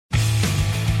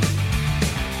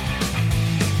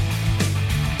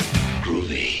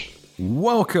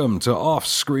Welcome to Off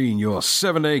Screen, your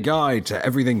 7-day guide to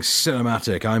everything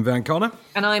cinematic. I'm Van Connor.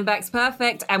 And I'm Bex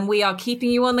Perfect, and we are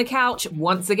keeping you on the couch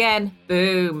once again.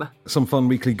 Boom. Some fun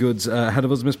weekly goods ahead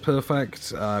of us, Miss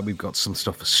Perfect. We've got some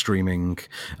stuff for streaming,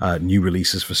 new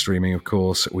releases for streaming, of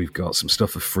course. We've got some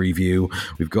stuff for Freeview.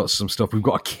 We've got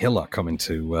a killer coming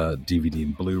to DVD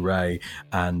and Blu-ray.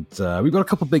 And we've got a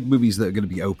couple of big movies that are going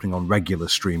to be opening on regular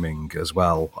streaming as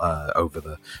well over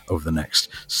the next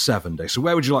 7 days. So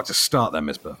where would you like to start then,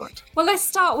 Miss Perfect? Well, let's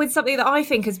start with something that I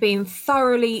think has been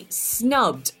thoroughly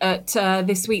snubbed at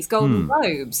this week's Golden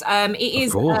Globes. It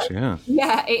is, of course,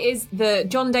 it is the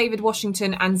John David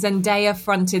Washington and Zendaya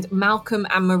fronted Malcolm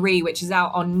and Marie, which is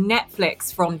out on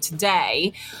Netflix from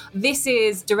today. This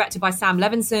is directed by Sam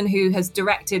Levinson, who has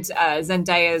directed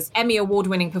Zendaya's Emmy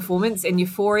award-winning performance in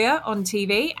Euphoria on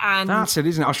TV. And that's it,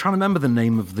 isn't it? I was trying to remember the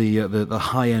name of the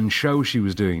high-end show she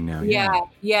was doing now.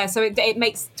 Yeah. So it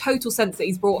makes total sense that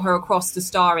he's brought her across to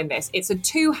star in this. It's a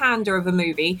two-hander of a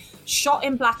movie, shot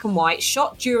in black and white,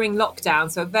 shot during lockdown,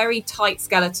 so a very tight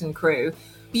skeleton crew.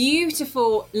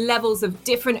 Beautiful levels of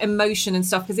different emotion and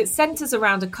stuff, because it centres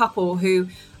around a couple who,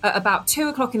 at about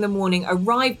 2:00 in the morning,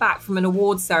 arrive back from an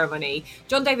awards ceremony.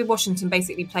 John David Washington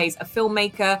basically plays a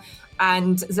filmmaker,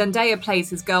 and Zendaya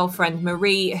plays his girlfriend,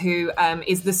 Marie, who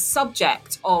is the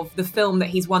subject of the film that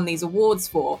he's won these awards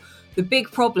for. The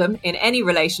big problem in any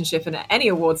relationship and at any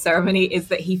awards ceremony is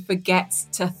that he forgets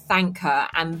to thank her,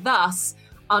 and thus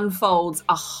unfolds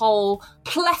a whole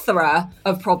plethora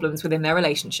of problems within their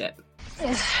relationship.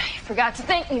 You forgot to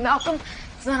thank me, Malcolm.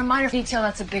 It's not a minor detail,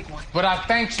 that's a big one. But I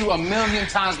thanked you a million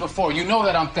times before. You know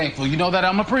that I'm thankful. You know that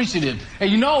I'm appreciative. And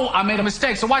you know I made a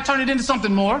mistake, so why turn it into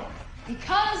something more?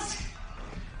 Because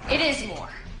it is more.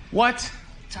 What?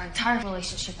 It's our entire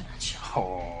relationship in a nutshell.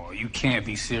 Oh, you can't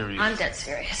be serious. I'm dead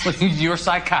serious. You're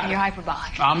psychotic. You're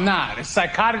hyperbolic. I'm not. It's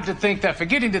psychotic to think that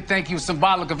forgetting to thank you is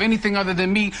symbolic of anything other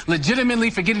than me legitimately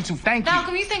forgetting to thank you.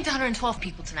 Malcolm, you thanked 112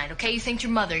 people tonight, okay? You thanked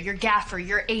your mother, your gaffer,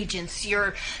 your agents,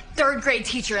 your third grade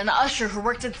teacher, and the usher who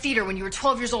worked at the theater when you were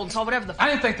 12 years old and saw whatever the I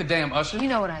didn't thank the damn usher. You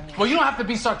know what I mean. Well, you don't have to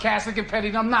be sarcastic and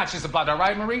petty. I'm not just about that,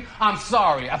 right, Marie? I'm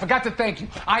sorry. I forgot to thank you.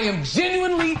 I am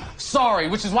genuinely sorry,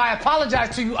 which is why I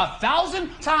apologize to you 1,000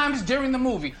 times during the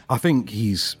movie. I think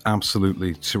he's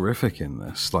absolutely terrific in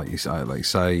this. Like you say,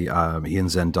 he and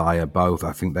Zendaya both.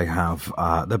 I think they have.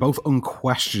 They're both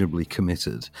unquestionably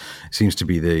committed. Seems to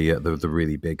be the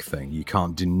really big thing. You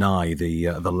can't deny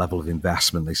the level of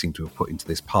investment they seem to have put into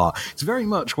this part. It's very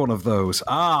much one of those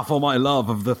for my love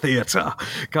of the theatre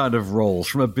kind of roles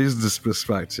from a business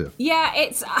perspective. Yeah,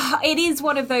 it is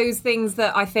one of those things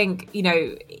that I think,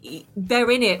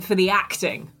 they're in it for the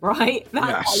acting, right?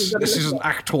 Yes, this is an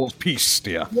actor's piece,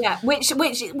 dear. Yeah,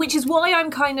 which is why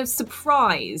I'm kind of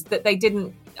surprised that they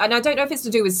didn't. And I don't know if it's to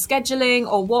do with scheduling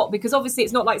or what, because obviously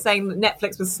it's not like saying that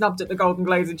Netflix was snubbed at the Golden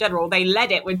Globes in general. They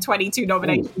led it with 22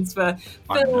 nominations for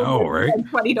film and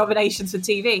 20 nominations for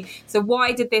TV. So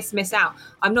why did this miss out?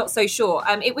 I'm not so sure.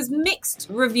 It was mixed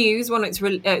reviews, one of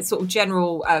its sort of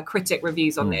general critic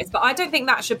reviews on this, but I don't think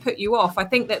that should put you off. I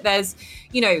think that there's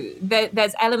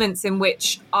elements in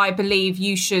which I believe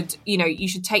you should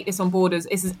take this on board as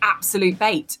this is absolute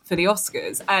bait for the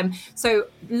Oscars. So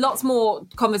lots more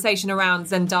conversation around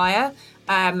Zendaya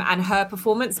and her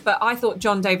performance, but I thought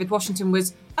John David Washington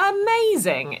was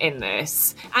amazing in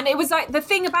this. And it was like, the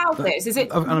thing about this is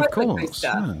it's roller coaster.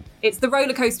 Yeah. It's the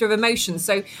roller coaster of emotions.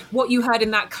 So what you heard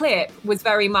in that clip was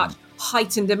very much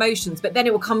heightened emotions, but then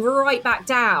it will come right back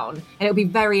down and it'll be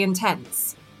very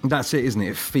intense. That's it, isn't it?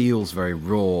 It feels very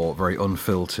raw, very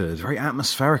unfiltered, very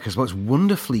atmospheric as well. It's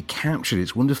wonderfully captured.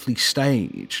 It's wonderfully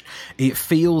staged. It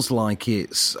feels like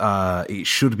it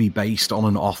should be based on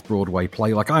an off-Broadway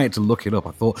play. Like, I had to look it up.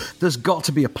 I thought, there's got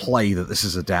to be a play that this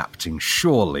is adapting,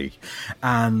 surely.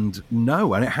 And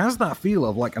no, and it has that feel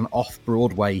of like an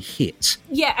off-Broadway hit.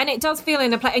 Yeah, and it does feel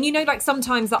in a play. And like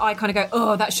sometimes that I kind of go,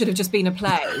 oh, that should have just been a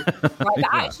play. Right? But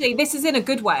actually, this is in a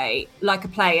good way like a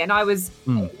play. And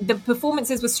the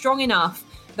performances were strong enough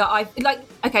that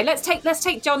let's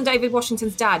take John David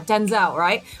Washington's dad, Denzel,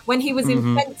 right? When he was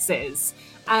in Fences,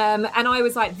 and I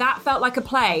was like, that felt like a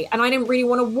play, and I didn't really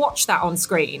want to watch that on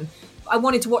screen. I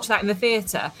wanted to watch that in the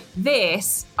theatre.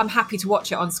 This, I'm happy to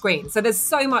watch it on screen. So there's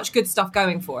so much good stuff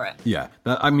going for it. Yeah,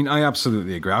 I mean, I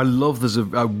absolutely agree. I love there's a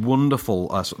wonderful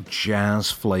sort of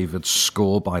jazz-flavoured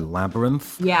score by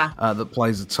Labyrinth that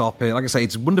plays atop here. Like I say,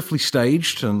 it's wonderfully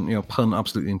staged, and pun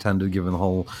absolutely intended given the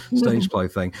whole stage play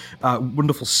thing.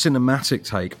 Wonderful cinematic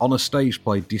take on a stage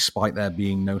play despite there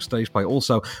being no stage play.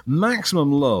 Also,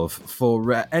 maximum love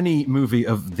for any movie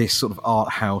of this sort of art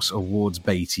house awards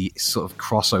baity sort of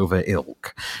crossover ilk.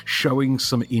 Milk, showing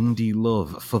some indie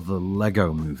love for the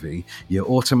Lego Movie, you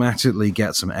automatically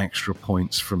get some extra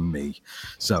points from me.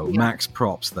 So max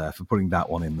props there for putting that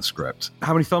one in the script.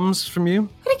 How many thumbs from you? I'm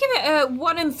going to give it a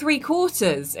 1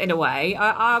 3/4 in a way.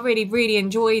 I really, really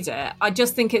enjoyed it. I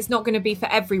just think it's not going to be for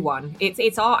everyone.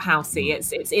 It's art housey,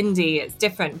 it's indie, it's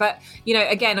different. But,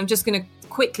 again, I'm just going to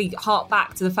quickly hark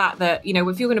back to the fact that,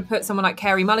 if you're going to put someone like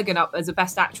Carey Mulligan up as a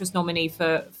Best Actress nominee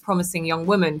for Promising Young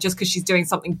Woman just because she's doing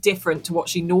something different to what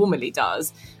she normally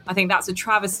does, I think that's a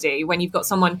travesty when you've got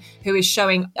someone who is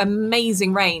showing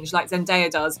amazing range like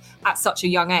Zendaya does at such a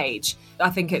young age. I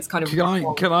think it's kind of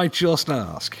Can I just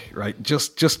ask, right,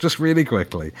 just really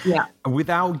quickly,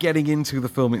 without getting into the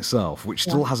film itself, which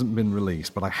still hasn't been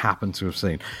released, but I happen to have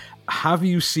seen, have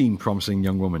you seen Promising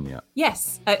Young Woman yet?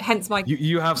 Yes, hence my...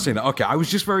 You have seen it. Okay, I was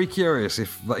just very curious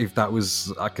if that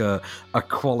was like a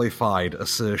qualified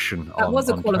assertion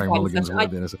on Carey Mulligan's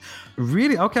worthiness.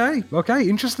 Really? Okay,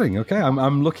 interesting. Okay,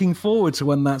 I'm looking forward to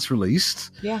when that's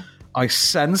released. Yeah. I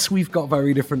sense we've got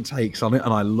very different takes on it,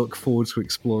 and I look forward to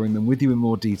exploring them with you in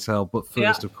more detail. But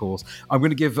first, of course, I'm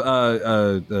going to give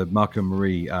Marco and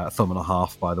Marie a 1.5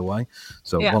 thumb, by the way.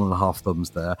 So 1.5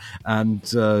 thumbs there. And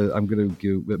I'm going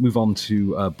to move on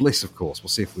to Bliss, of course. We'll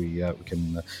see if we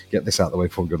can get this out of the way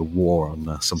before we go to war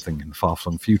on something in the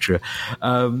far-flung future.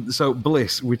 So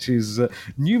Bliss, which is a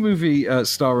new movie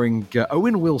starring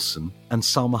Owen Wilson and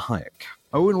Salma Hayek.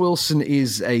 Owen Wilson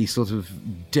is a sort of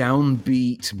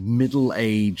downbeat,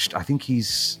 middle-aged, I think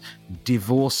he's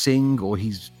divorcing or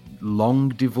he's long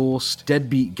divorced,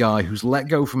 deadbeat guy who's let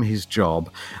go from his job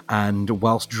and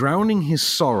whilst drowning his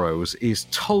sorrows is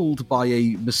told by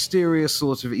a mysterious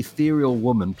sort of ethereal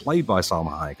woman, played by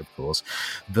Salma Hayek, of course,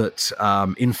 that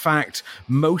in fact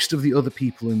most of the other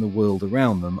people in the world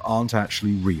around them aren't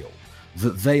actually real.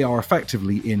 That they are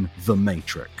effectively in the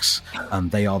Matrix,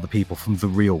 and they are the people from the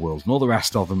real world, and all the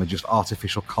rest of them are just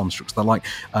artificial constructs. They're like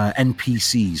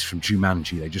NPCs from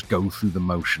Jumanji. They just go through the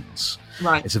motions.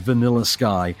 Right. It's a Vanilla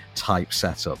Sky type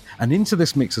setup. And into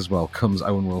this mix as well comes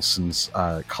Owen Wilson's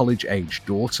college-age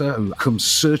daughter, who comes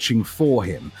searching for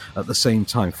him at the same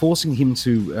time, forcing him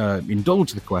to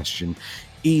indulge the question,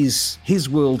 is his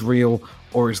world real,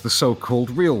 or is the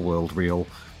so-called real world real?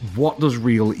 What does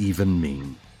real even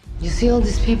mean? You see all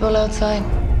these people outside?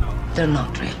 They're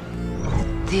not real.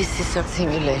 This is a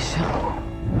simulation.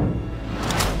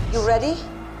 You ready?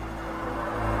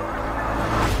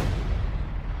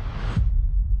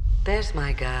 There's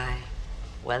my guy.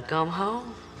 Welcome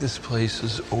home. This place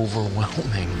is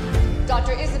overwhelming.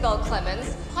 Dr. Isabel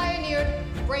Clemens pioneered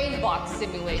brain box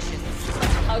simulations,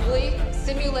 ugly,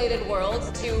 simulated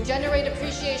worlds to generate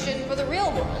appreciation for the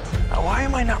real world. Why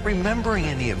am I not remembering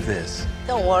any of this?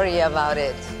 Don't worry about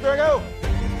it. Drago!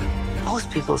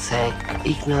 Most people say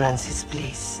ignorance is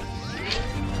bliss.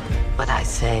 But I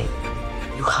say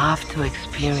you have to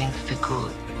experience the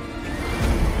good.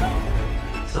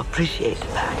 So appreciate the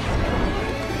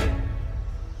bad.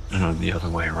 No, the other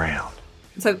way around.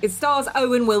 So it stars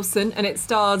Owen Wilson and it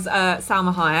stars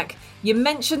Salma Hayek. You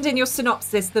mentioned in your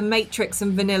synopsis The Matrix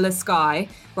and Vanilla Sky,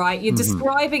 right? You're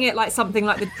describing it like something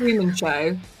like The Truman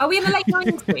Show. Are we in the late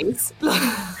 90s?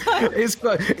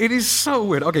 It is so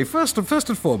weird. Okay, first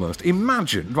and foremost,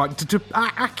 imagine, right, to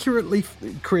accurately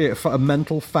create a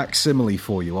mental facsimile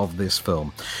for you of this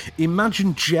film.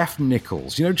 Imagine Jeff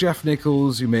Nichols. You know Jeff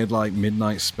Nichols who made like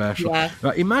Midnight Special? Yeah.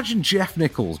 Right, imagine Jeff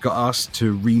Nichols got asked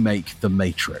to remake The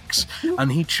Matrix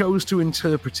and he chose to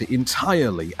interpret it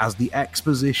entirely as the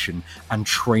exposition and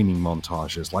training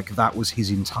montages. Like that was his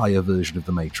entire version of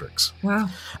The Matrix. Wow.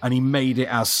 And he made it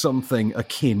as something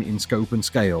akin in scope and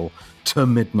scale to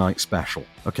Midnight Special.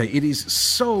 Okay, it is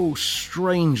so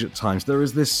strange at times. There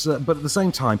is this, but at the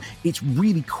same time, it's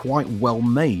really quite well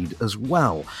made as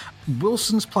well.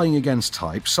 Wilson's playing against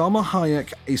type. Salma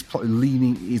Hayek is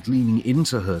leaning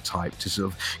into her type to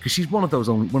sort of, because she's one of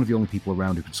the only people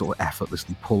around who can sort of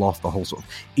effortlessly pull off the whole sort of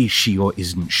is she or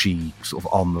isn't she sort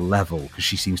of on the level, because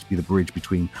she seems to be the bridge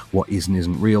between what is and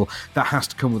isn't real. That has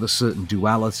to come with a certain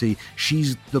duality.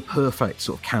 She's the perfect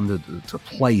sort of candidate to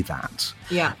play that.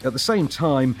 Yeah. At the same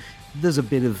time, there's a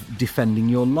bit of defending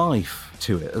your life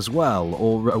to it as well.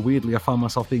 Or weirdly, I found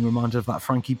myself being reminded of that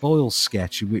Frankie Boyle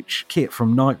sketch in which Kit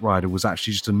from Knight Rider was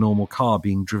actually just a normal car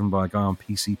being driven by a guy on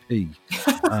PCP.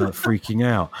 freaking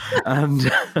out.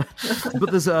 And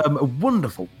but there's a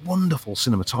wonderful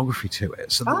cinematography to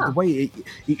it. So the way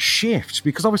it shifts,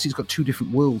 because obviously it's got two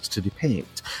different worlds to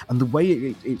depict, and the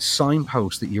way it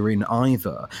signposts that you're in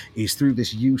either is through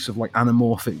this use of like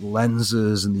anamorphic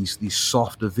lenses and these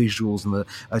softer visuals and the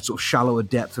sort of shallower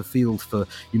depth of field for,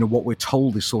 you know, what we're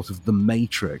told is sort of the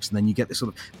Matrix. And then you get this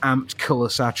sort of amped color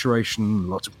saturation,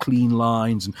 lots of clean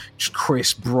lines and just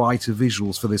crisp, brighter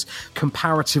visuals for this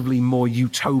comparatively more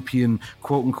utopian,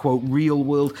 quote unquote, real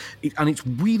world. And it's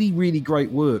really, really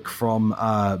great work from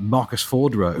Marcus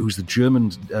Fordrer, who's the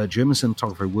German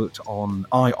cinematographer who worked on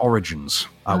Eye Origins.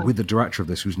 With the director of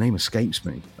this, whose name escapes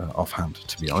me offhand,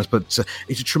 to be honest. But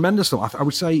it's a tremendous film. I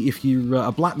would say if you're a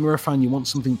Black Mirror fan, you want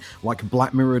something like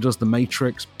Black Mirror does The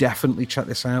Matrix, definitely check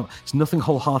this out. It's nothing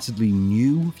wholeheartedly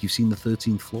new, if you've seen The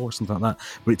 13th Floor or something like that,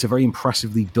 but it's a very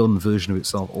impressively done version of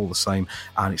itself all the same.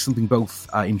 And it's something both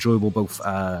enjoyable, both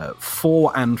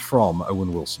for and from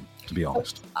Owen Wilson, to be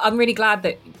honest. I'm really glad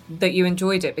that you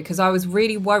enjoyed it, because I was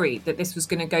really worried that this was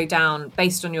going to go down,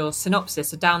 based on your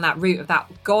synopsis, down that route of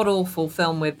that god-awful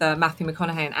film with Matthew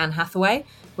McConaughey and Anne Hathaway,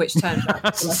 which turned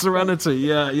out Serenity,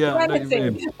 yeah.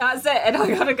 Serenity, that's it. And I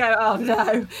gotta go, oh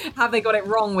no, have they got it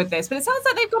wrong with this? But it sounds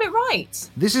like they've got it right.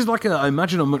 This is like I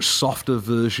imagine a much softer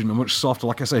version,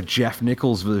 like I said, Jeff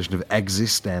Nichols' version of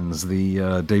Existenz,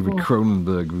 the David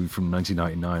Cronenberg movie from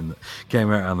 1999 that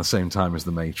came out around the same time as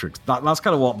The Matrix. That's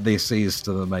kind of what this is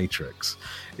to The Matrix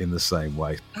in the same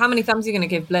way. How many thumbs are you going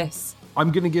to give Bliss?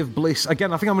 I'm going to give Bliss,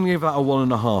 again, I think I'm going to give that a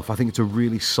 1.5. I think it's a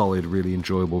really solid, really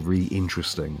enjoyable, really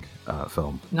interesting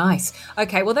film. Nice.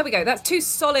 Okay, well, there we go. That's two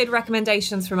solid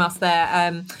recommendations from us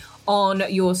there on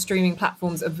your streaming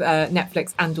platforms of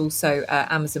Netflix and also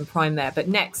Amazon Prime there. But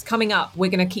next, coming up,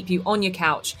 we're going to keep you on your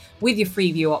couch with your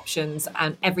Freeview options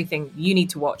and everything you need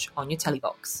to watch on your telly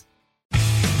box.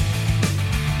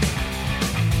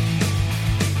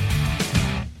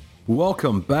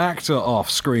 Welcome back to Off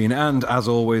Screen, and as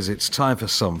always, it's time for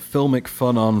some filmic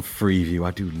fun on Freeview.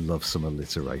 I do love some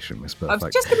alliteration, Miss Perfect. I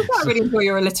was just going to say, I really enjoy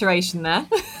your alliteration there.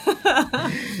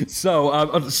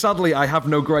 So, sadly, I have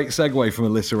no great segue from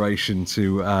alliteration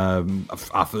to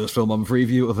our first film on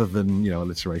Freeview, other than, you know,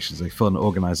 alliteration is a fun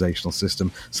organizational system,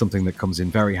 something that comes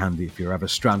in very handy if you're ever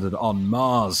stranded on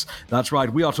Mars. That's right,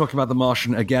 we are talking about The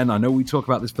Martian again. I know we talk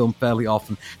about this film fairly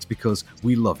often. It's because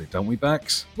we love it, don't we,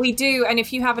 Bex? We do, and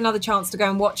if you have another chance to go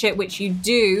and watch it, which you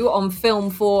do on Film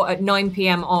 4 at 9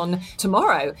 p.m. on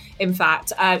tomorrow, in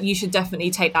fact, you should definitely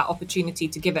take that opportunity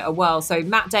to give it a whirl. So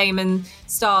Matt Damon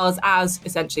stars as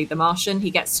essentially the Martian.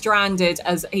 He gets stranded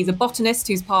as he's a botanist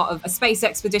who's part of a space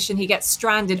expedition. He gets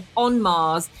stranded on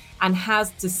Mars and has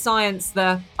to science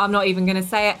I'm not even going to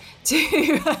say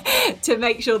it, to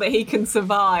make sure that he can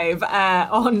survive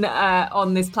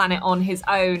on this planet on his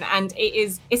own. And it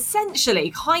is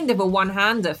essentially kind of a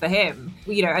one-hander for him,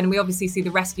 you know, and we obviously see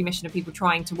the rescue mission of people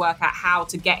trying to work out how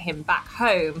to get him back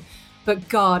home. But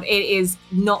God, it is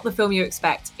not the film you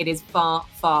expect. It is far,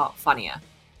 far funnier.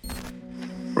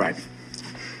 Right.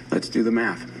 Let's do the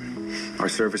math. Our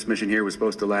service mission here was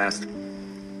supposed to last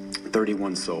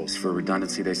 31 souls. For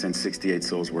redundancy, they sent 68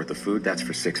 souls worth of food. That's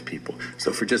for 6 people.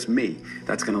 So for just me,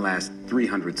 that's going to last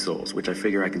 300 souls, which I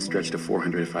figure I can stretch to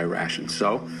 400 if I ration.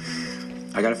 So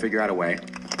I got to figure out a way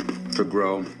to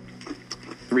grow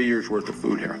 3 years worth of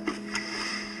food here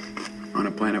on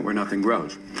a planet where nothing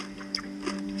grows.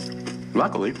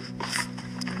 Luckily,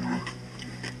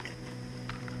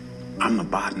 I'm a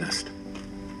botanist.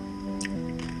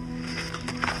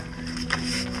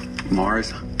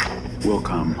 Mars will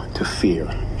come to fear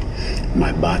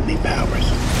my botany powers.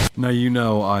 Now, you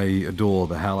know I adore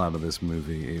the hell out of this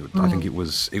movie. I think it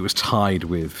was tied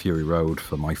with Fury Road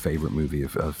for my favorite movie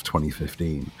of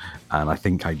 2015, and I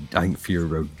think Fury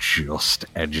Road just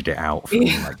edged it out for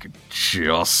me,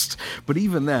 just. But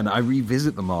even then, I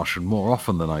revisit The Martian more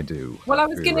often than I do. Well, I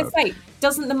was going to say,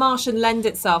 doesn't The Martian lend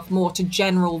itself more to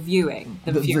general viewing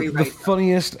than Fury Road? The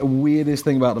funniest, weirdest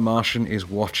thing about The Martian is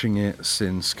watching it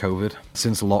since COVID,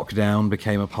 since lockdown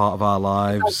became a part of our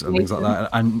lives and things like that,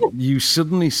 and you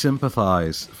suddenly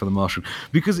sympathize for The Martian,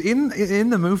 because in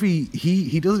the movie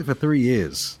he does it for 3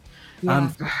 years. Yeah.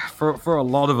 And for a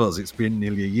lot of us, it's been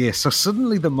nearly a year. So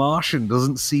suddenly The Martian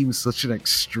doesn't seem such an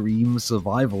extreme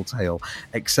survival tale,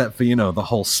 except for, you know, the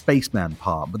whole spaceman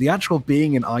part. But the actual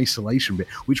being in isolation bit,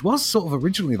 which was sort of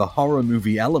originally the horror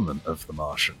movie element of The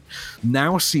Martian,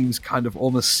 now seems kind of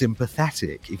almost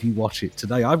sympathetic if you watch it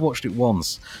today. I've watched it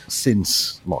once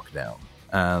since lockdown.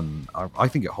 And I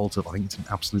think it holds up. I think it's an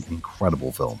absolutely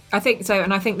incredible film. I think so,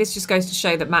 and I think this just goes to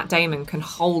show that Matt Damon can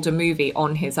hold a movie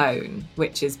on his own,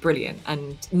 which is brilliant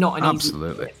and not an Absolutely.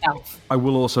 easy thing itself. I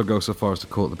will also go so far as to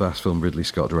call it the best film Ridley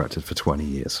Scott directed for 20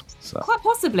 years. So. Quite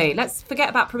possibly. Let's forget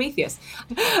about Prometheus.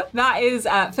 That is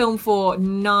film for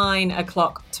 9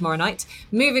 o'clock tomorrow night.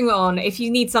 Moving on, if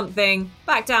you need something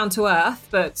back down to earth,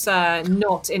 but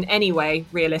not in any way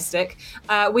realistic,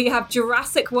 we have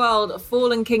Jurassic World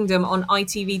Fallen Kingdom on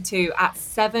ITV2 at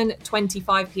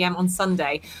 7:25 p.m. on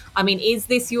Sunday. I mean, is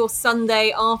this your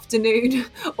Sunday afternoon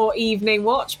or evening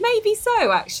watch? Maybe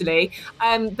so, actually.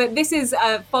 But this is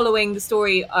following the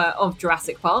story of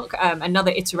Jurassic Park,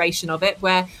 another iteration of it,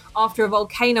 where after a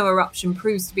volcano eruption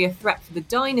proves to be a threat for the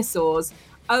dinosaurs,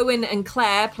 Owen and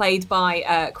Claire, played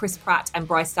by Chris Pratt and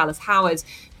Bryce Dallas Howard,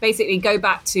 basically go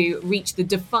back to reach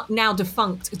the now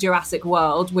defunct Jurassic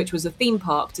World, which was a theme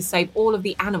park, to save all of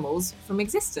the animals from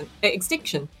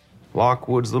extinction.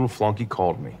 Lockwood's little flunky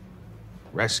called me.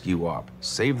 Rescue op.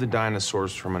 Save the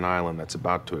dinosaurs from an island that's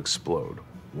about to explode.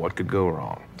 What could go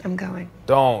wrong? I'm going.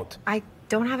 Don't. I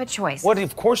don't have a choice. What?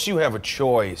 Of course you have a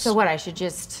choice. So what, I should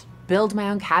just build my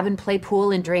own cabin, play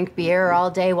pool, and drink beer all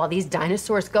day while these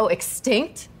dinosaurs go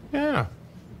extinct? Yeah.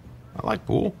 I like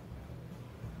pool.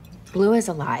 Blue is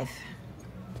alive.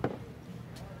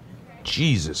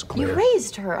 Jesus, Claire. You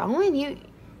raised her, Owen. You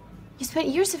spent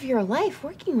years of your life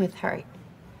working with her.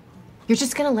 You're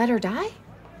just gonna let her die?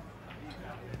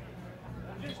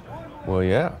 Well,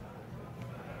 yeah.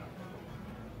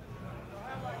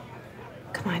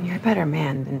 Come on, you're a better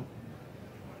man than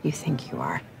you think you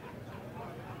are.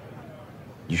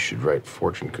 You should write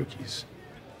fortune cookies.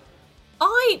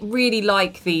 I really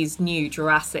like these new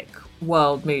Jurassic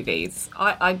World movies.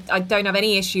 I don't have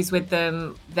any issues with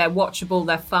them. They're watchable,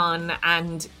 they're fun,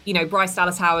 and, you know, Bryce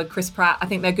Dallas Howard, Chris Pratt, I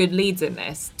think they're good leads in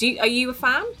this. Are you a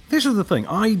fan? This is the thing.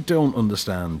 I don't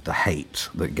understand the hate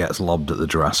that gets lobbed at the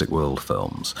Jurassic World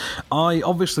films. I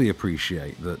obviously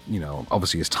appreciate that, you know,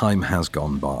 obviously as time has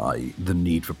gone by, the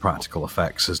need for practical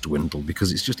effects has dwindled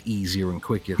because it's just easier and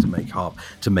quicker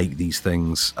to make these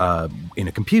things in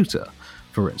a computer,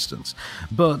 for instance.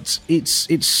 But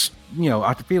it's you know,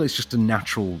 I feel it's just a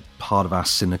natural part of our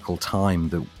cynical time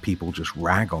that people just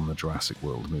rag on the Jurassic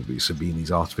World movies for being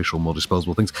these artificial, more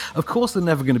disposable things. Of course, they're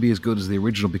never going to be as good as the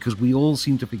original because we all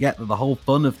seem to forget that the whole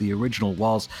fun of the original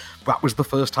was that was the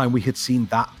first time we had seen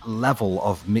that level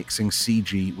of mixing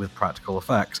CG with practical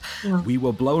effects. Yeah. We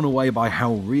were blown away by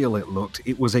how real it looked.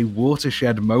 It was a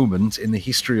watershed moment in the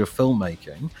history of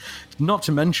filmmaking, not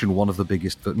to mention one of the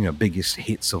biggest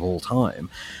hits of all time.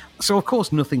 So, of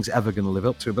course, nothing's ever going to live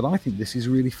up to it, but I think this is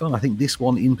really fun. I think this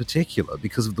one in particular,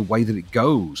 because of the way that it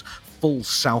goes, full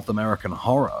South American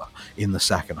horror in the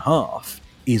second half,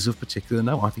 is of particular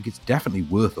note. I think it's definitely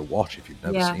worth a watch if you've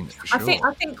never seen it, for sure.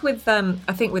 I think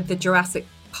with the Jurassic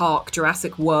Park,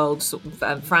 Jurassic World sort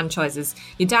of franchises,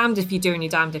 you're damned if you do and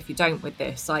you're damned if you don't with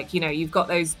this. Like, you know, you've got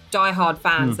those diehard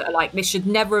fans that are like, this should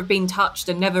never have been touched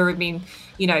and never have been,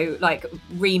 you know, like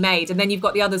remade. And then you've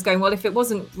got the others going, well, if it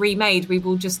wasn't remade, we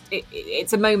will just,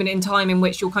 it's a moment in time in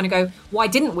which you'll kind of go, why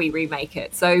didn't we remake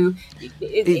it? So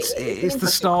it's the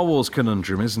Star Wars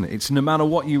conundrum, isn't it? It's no matter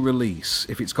what you release,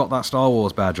 if it's got that Star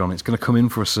Wars badge on, it's going to come in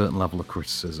for a certain level of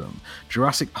criticism.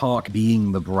 Jurassic Park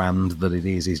being the brand that it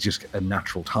is just a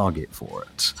natural target for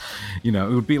it. You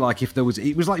know, it would be like if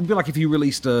it'd be like if you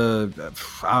released a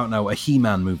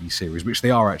He-Man movie series, which they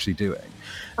are actually doing.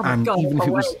 Oh my God, even if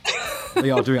it was, they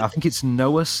are doing. I think it's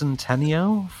Noah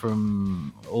Centineo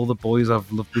from All the Boys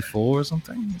I've Loved Before or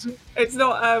something. Is it? It's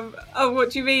not.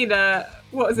 What do you mean?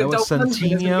 What is it? Noah Dolph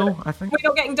Centineo, Lundgren? I think. We're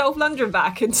not getting Dolph Lundgren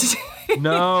back into.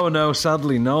 No,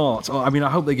 sadly not. I mean, I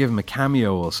hope they give him a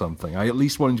cameo or something. I at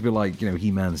least want him to be like, you know,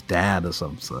 He-Man's dad or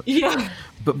some such. Yeah.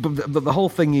 But the whole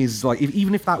thing is, like,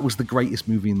 even if that was the greatest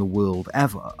movie in the world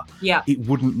ever, it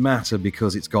wouldn't matter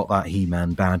because it's got that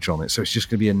He-Man badge on it. So it's just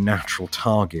going to be a natural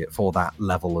target for that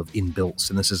level of inbuilt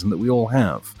cynicism that we all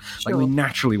have. Sure. Like, we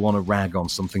naturally want to rag on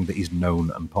something that is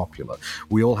known and popular.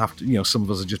 We all have to, you know, some of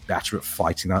us are just better at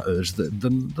fighting that urge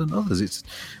than others. It's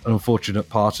an unfortunate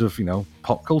part of, you know,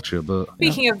 pop culture. But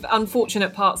speaking of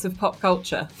unfortunate parts of pop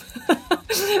culture,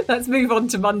 let's move on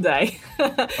to Monday.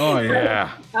 Oh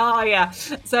yeah.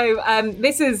 So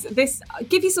this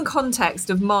give you some context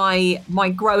of my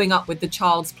growing up with the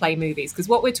Child's Play movies, because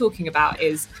what we're talking about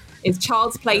is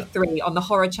Child's Play 3 on the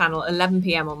Horror Channel, 11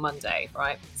 p.m. on Monday,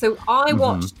 right? So I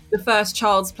watched the first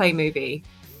Child's Play movie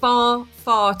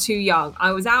far too young.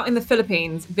 I was out in the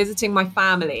Philippines visiting my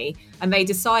family, and they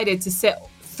decided to sit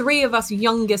 3 of us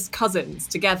youngest cousins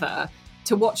together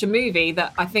to watch a movie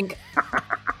that I think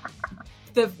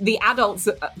the adults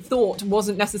thought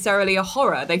wasn't necessarily a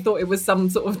horror. They thought it was some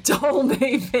sort of doll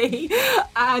movie,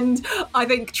 and I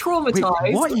think traumatized.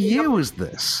 Wait, what year was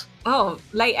this? Oh,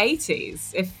 late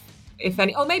 80s, if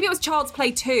any. Or maybe it was Child's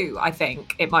Play 2, I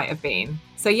think it might have been.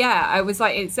 So yeah, I was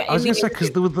like, it's. I was going to say,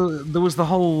 because there was the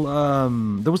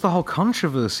whole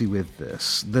controversy with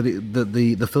this, that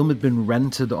the film had been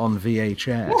rented on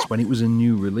VHS when it was a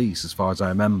new release, as far as I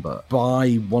remember,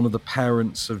 by one of the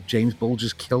parents of James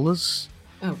Bulger's killers.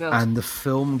 Oh, God. And the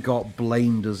film got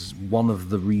blamed as one of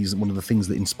the things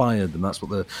that inspired them. That's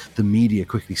what the media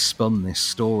quickly spun this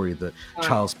story, that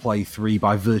Child's Play 3,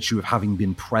 by virtue of having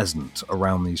been present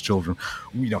around these children,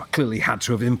 clearly had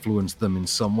to have influenced them in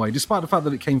some way, despite the fact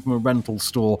that it came from a rental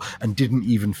store and didn't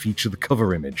even feature the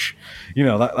cover image.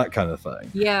 That kind of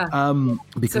thing. Yeah.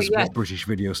 Because what British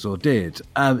Video Store did,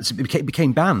 it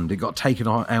became banned. It got taken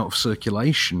out of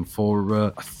circulation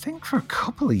for, I think, for a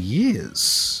couple of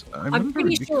years. I'm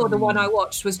pretty sure the one I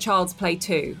watched was Child's Play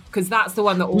 2, because that's the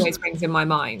one that always rings in my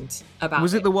mind about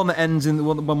Was it the one that ends in the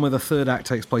one where the third act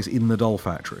takes place in the doll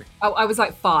factory? Oh, I was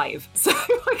like 5, so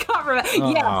I can't remember.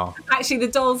 Oh. Yes, actually, the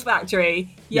Dolls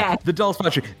Factory. Yeah, the Dolls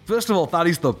Factory. First of all, that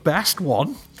is the best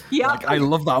one. Yeah, I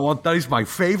love that one. That is my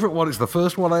favourite one. It's the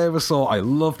first one I ever saw. I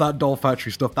love that Doll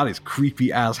Factory stuff. That is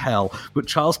creepy as hell. But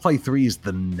Child's Play 3 is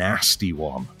the nasty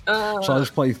one. Child's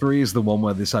Play 3 is the one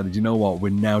where they decided, you know what, we're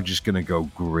now just going to go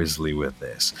grisly with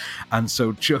this. And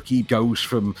so Chucky goes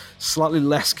from slightly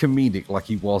less comedic, like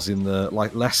he was in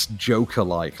less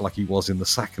Joker-like he was in the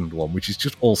second one, which is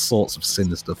just all sorts of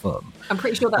sinister fun. I'm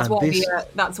pretty sure that's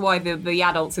why the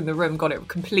adults in the room got it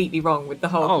completely wrong with the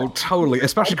whole. Oh, totally.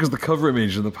 Especially because the cover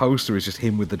image and the poster is just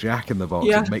him with the Jack in the Box.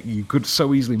 Yeah. You could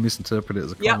so easily misinterpret it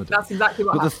as a comedy. Yeah, that's exactly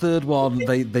what happened. The third one,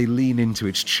 they lean into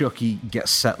it. Chucky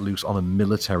gets set loose on a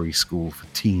military school for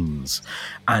teens,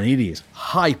 and it is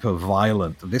hyper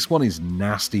violent. This one is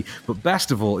nasty, but best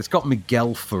of all, it's got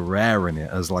Miguel Ferrer in it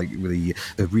as the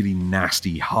really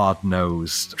nasty,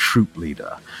 hard-nosed troop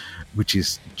leader, which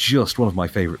is just one of my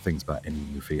favourite things about any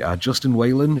movie. Justin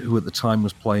Whalen, who at the time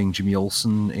was playing Jimmy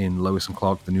Olsen in Lois and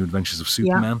Clark, The New Adventures of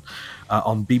Superman,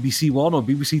 on BBC One or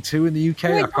BBC Two in the UK,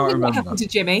 I can't remember. What happened to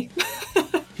Jimmy?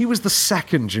 He was the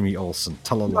second Jimmy Olsen,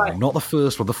 tell a lie, Right. not the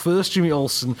first one. The first Jimmy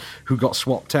Olsen who got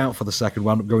swapped out for the second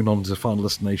wound up going on to Final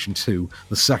Destination 2.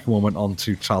 The second one went on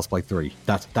to Child's Play 3.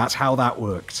 That's how that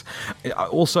worked.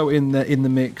 Also in the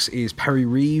mix is Perry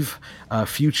Reeve,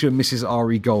 future Mrs.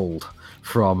 Ari Gold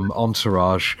from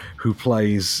Entourage, who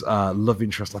plays love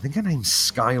interest. I think her name's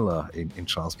Skylar in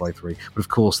Child's Play 3. But of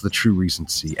course, the true reason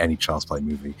to see any Child's Play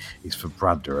movie is for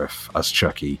Brad Dourif as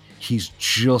Chucky. He's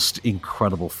just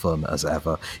incredible fun as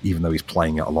ever, even though he's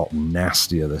playing it a lot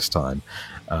nastier this time.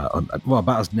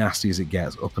 About as nasty as it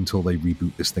gets up until they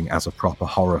reboot this thing as a proper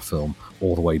horror film,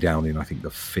 all the way down in, I think, the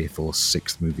 5th or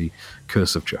 6th movie,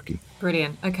 Curse of Chucky.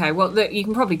 Brilliant. Okay, well, look, you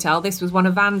can probably tell this was one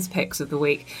of Van's picks of the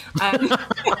week.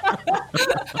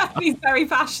 He's very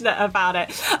passionate about it.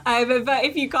 But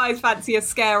if you guys fancy a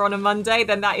scare on a Monday,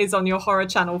 then that is on your horror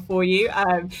channel for you.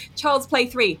 Child's Play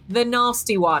 3, the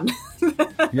nasty one.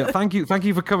 Yeah, thank you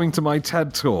for coming to my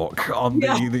TED Talk on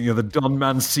the Don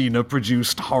Mancina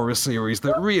produced horror series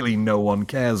that really no one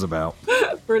cares about.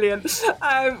 Brilliant.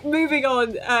 Moving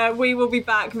on, we will be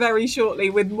back very shortly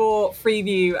with more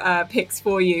Freeview picks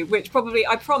for you, which probably,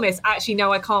 I promise, actually,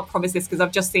 no, I can't promise this because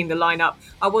I've just seen the lineup.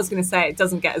 I was going to say it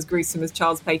doesn't get as gruesome as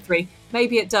Child's Play 3.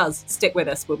 Maybe it does. Stick with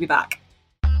us. We'll be back.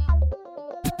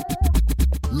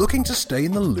 Looking to stay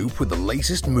in the loop with the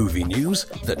latest movie news?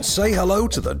 Then say hello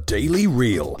to the Daily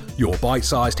Reel, your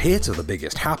bite-sized hit of the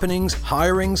biggest happenings,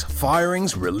 hirings,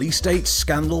 firings, release dates,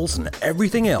 scandals, and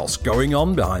everything else going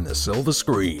on behind the silver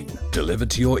screen. Delivered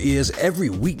to your ears every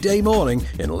weekday morning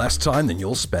in less time than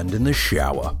you'll spend in the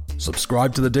shower.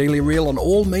 Subscribe to the Daily Reel on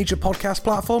all major podcast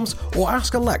platforms, or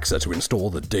ask Alexa to install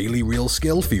the Daily Reel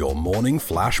skill for your morning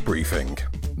flash briefing.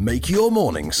 Make your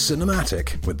morning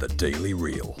cinematic with the Daily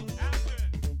Reel.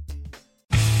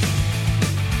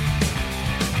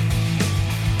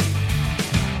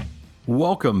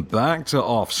 Welcome back to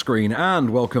Off Screen,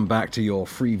 and welcome back to your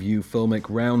Freeview Filmic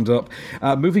Roundup.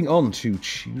 Moving on to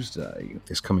Tuesday,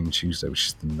 this coming Tuesday, which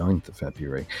is the 9th of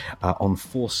February, on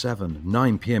 4/7,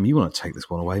 9 p.m. You want to take this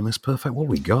one away, Miss Perfect? What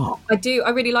we got? I do.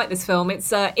 I really like this film.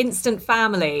 It's Instant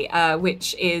Family,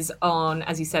 which is on,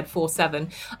 as you said,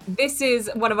 4/7. This is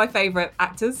one of my favourite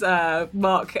actors.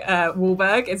 Mark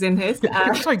Wahlberg is in his.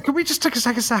 Sorry, can we just take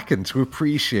a second to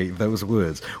appreciate those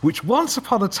words, which once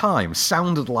upon a time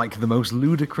sounded like the most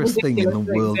ludicrous thing in the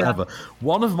world ever.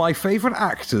 One of my favourite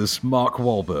actors, Mark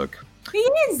Wahlberg. He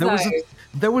is,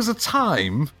 There was a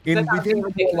time within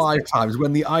our lifetimes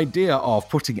when the idea of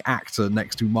putting actor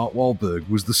next to Mark Wahlberg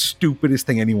was the stupidest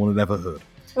thing anyone had ever heard.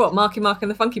 What, Marky Mark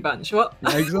and the Funky Bunch? What?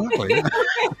 Yeah, exactly.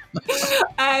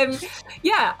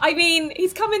 Yeah, I mean,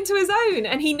 he's come into his own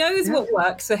and he knows what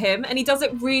works for him and he does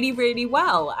it really, really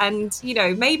well. And, you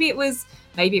know, maybe it was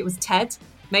Ted.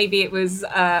 Maybe it was,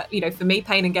 for me,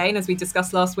 Pain and Gain, as we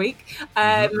discussed last week.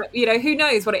 You know, who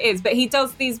knows what it is? But he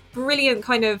does these brilliant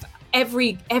kind of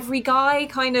every guy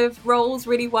kind of roles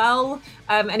really well,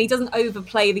 and he doesn't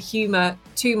overplay the humour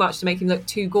too much to make him look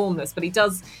too gormless. But he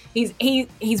does. He's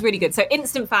really good. So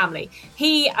Instant Family.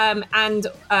 He and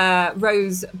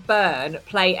Rose Byrne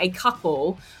play a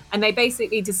couple, and they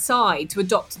basically decide to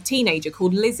adopt a teenager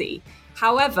called Lizzie.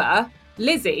 However,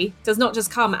 Lizzie does not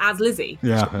just come as Lizzie. She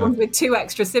comes with 2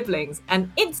 extra siblings, and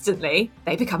instantly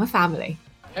they become a family.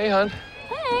 Hey, hon.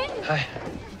 Hey. Hi.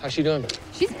 How's she doing?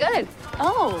 She's good.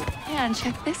 Oh, and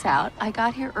check this out. I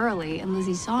got here early, and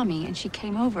Lizzie saw me, and she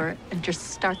came over and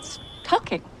just starts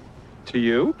talking. To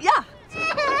you? Yeah.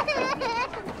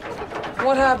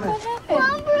 What happened?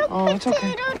 Mom broke Oh, it's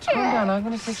okay. Calm down. I'm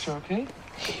gonna fix her, okay?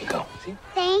 Here you go. See?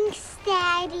 Thanks,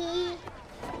 Daddy.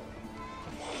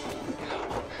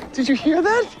 Did you hear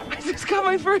that? I just got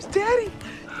my first daddy.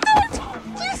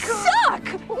 You suck!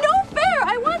 No fair!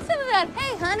 I want some of that.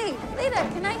 Hey, honey, Lita,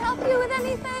 can I help you with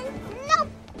anything? No.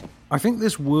 I think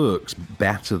this works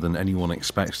better than anyone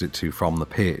expects it to from the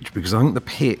pitch, because I think the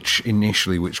pitch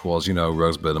initially, which was, you know,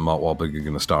 Rose Byrne and Mark Wahlberg are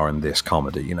going to star in this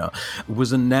comedy, you know,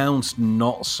 was announced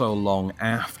not so long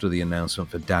after the announcement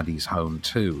for Daddy's Home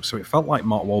 2. So it felt like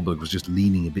Mark Wahlberg was just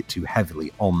leaning a bit too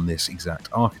heavily on this exact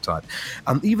archetype.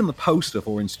 And even the poster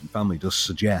for Instant Family does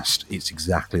suggest it's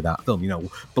exactly that film, you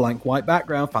know, blank white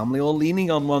background, family all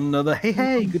leaning on one another,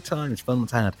 hey, good times, fun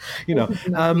tad, you know.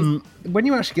 When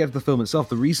you actually get to the film itself,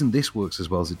 the reason this works as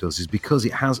well as it does is because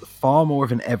it has far more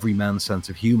of an everyman sense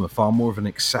of humor, far more of an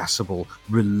accessible,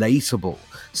 relatable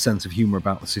sense of humor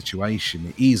about the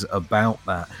situation. It is about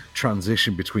that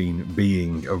transition between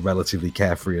being a relatively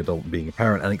carefree adult and being a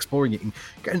parent, and exploring it in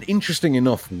an interesting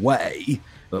enough way,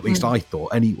 at least I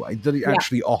thought anyway, that it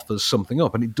actually offers something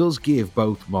up. And it does give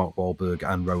both Mark Wahlberg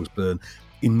and Rose Byrne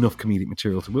enough comedic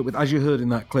material to work with, as you heard in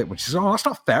that clip, which is, oh, that's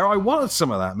not fair, I wanted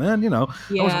some of that, man, you know.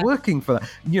 I was working for that.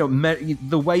 You know,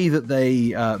 the way that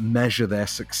they measure their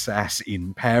success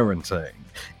in parenting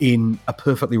in a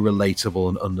perfectly relatable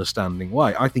and understanding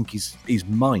way, I think is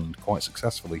mined quite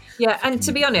successfully. Yeah, and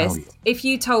to be honest, if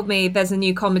you told me there's a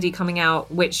new comedy coming out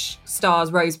which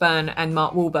stars Rose Byrne and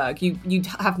Mark Wahlberg, you'd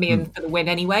have me in for the win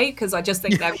anyway, because I just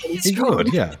think they're really strong. You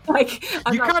would, yeah.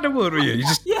 You kind of would, you?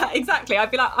 Yeah, exactly. I'd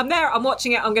be like, I'm there, I'm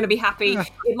watching it, I'm going to be happy. Yeah.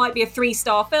 It might be a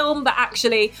 3-star film, but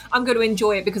actually I'm going to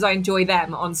enjoy it because I enjoy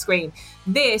them on screen.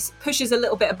 This pushes a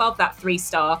little bit above that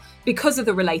 3-star because of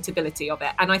the relatability of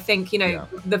it. And I think, you know,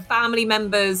 the family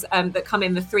members that come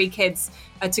in, the 3 kids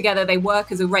together, they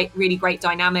work as a really great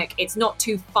dynamic. It's not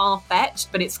too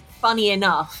far-fetched, but it's funny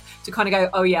enough to kind of go,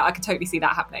 oh yeah, I could totally see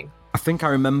that happening. I think I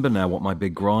remember now what my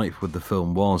big gripe with the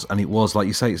film was, and it was, like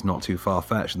you say, it's not too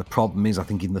far-fetched. And the problem is, I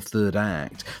think in the third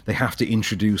act, they have to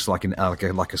introduce like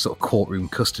a sort of courtroom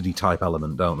custody type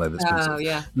element, don't they? That's been sort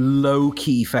of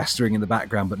low-key festering in the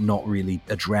background, but not really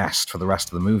addressed for the rest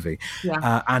of the movie.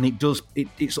 Yeah. And it does,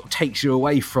 it sort of takes you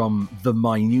away from the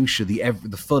minutiae,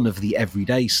 the fun of the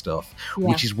everyday stuff,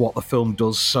 which is what the film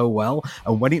does so well.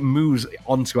 And when it moves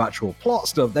onto actual plot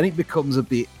stuff, then it becomes a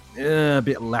bit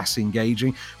less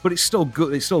engaging, but it's still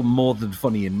good. It's still more than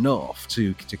funny enough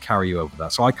to carry you over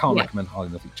that. So I can't recommend highly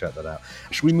enough you check that out.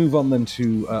 Should we move on then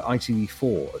to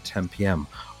ITV4 at 10 p.m.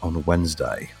 on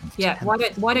Wednesday? Yeah, why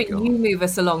don't you move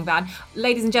us along, Van?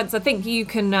 Ladies and gents, I think you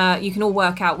can all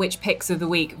work out which picks of the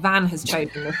week Van has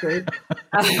chosen this week.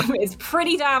 It's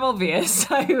pretty damn obvious.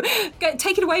 So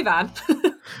take it away, Van.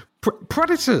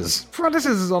 Predators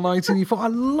is on ITV4. I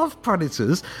love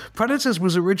Predators. Predators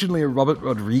was originally a Robert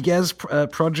Rodriguez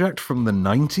project from the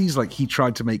 90s. Like, he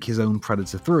tried to make his own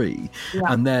Predator 3. Yeah.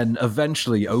 And then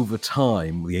eventually, over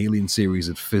time, the Alien series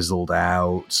had fizzled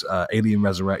out. Alien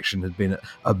Resurrection had been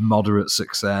a moderate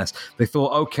success. They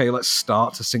thought, okay, let's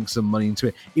start to sink some money into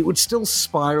it. It would still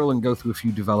spiral and go through a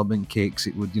few development kicks.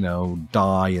 It would,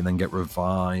 die and then get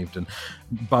revived. And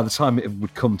by the time it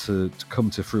would come to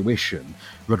fruition,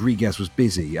 Rodriguez was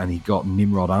busy, and he got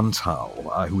Nimrod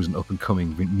Antal, who was an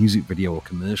up-and-coming music video or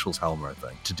commercials helmer, I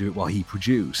think, to do it while he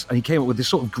produced. And he came up with this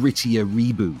sort of grittier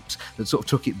reboot that sort of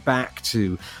took it back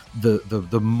to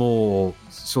the more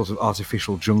sort of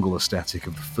artificial jungle aesthetic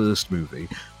of the first movie,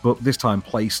 but this time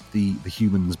placed the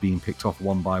humans being picked off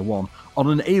one by one on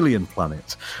an alien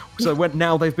planet. So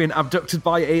now they've been abducted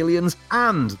by aliens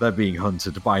and they're being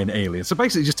hunted by an alien. So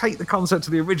basically just take the concept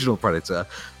of the original Predator,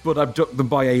 but abduct them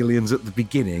by aliens at the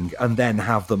beginning and then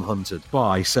have them hunted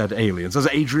by said aliens, as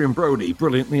Adrian Brody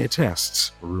brilliantly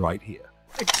attests right here.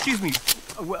 Excuse me,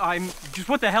 I'm just,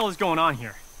 what the hell is going on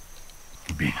here?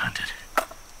 You're being hunted.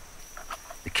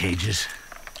 The cages,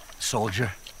 the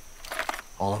soldier,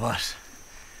 all of us.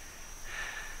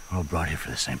 We're all brought here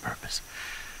for the same purpose.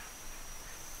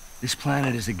 This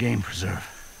planet is a game preserve,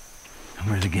 and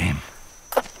we're the game.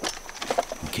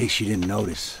 In case you didn't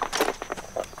notice,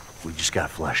 we just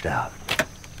got flushed out.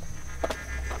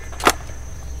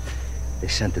 They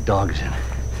sent the dogs in,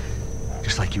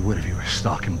 just like you would if you were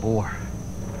stalking boar,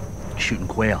 shooting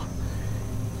quail.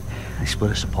 They split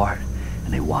us apart,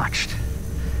 and they watched,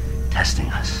 testing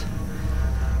us.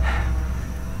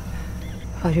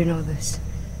 How do you know this?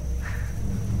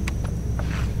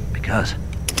 Because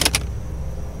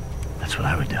that's what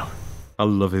I would do. I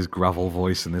love his gravel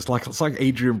voice in this. It's like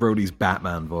Adrian Brody's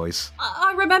Batman voice.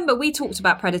 I remember we talked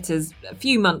about Predators a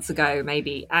few months ago,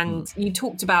 maybe, and you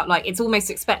talked about, like, it's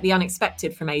almost expect the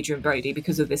unexpected from Adrian Brody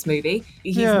because of this movie.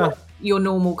 He's not your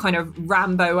normal kind of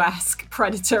Rambo-esque,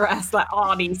 Predator-esque, like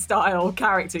Arnie-style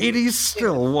character. It is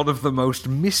still one of the most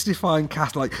mystifying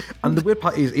cast. And the weird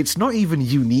part is, it's not even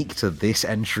unique to this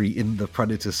entry in the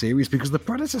Predator series, because the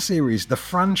Predator series, the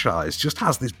franchise, just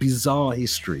has this bizarre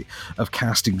history of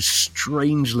casting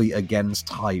strangely against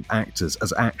type actors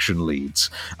as action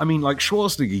leads. I mean, like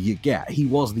Schwarzenegger, he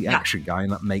was the action guy,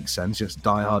 and that makes sense. Just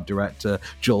Die Hard director,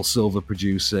 Joel Silver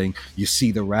producing. You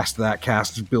see the rest of that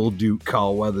cast: Bill Duke,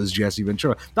 Carl Weathers, Jesse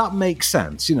Ventura. That makes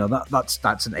sense. You know, that's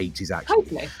an 80s action.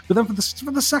 Totally. But then for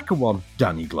the second one,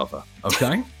 Danny Glover.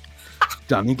 Okay.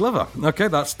 Danny Glover. Okay,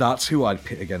 that's who I'd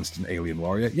pit against an alien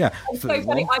warrior. Yeah. It's so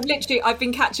funny. I've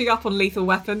been catching up on Lethal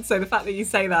Weapon, so the fact that you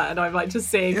say that and I'm like just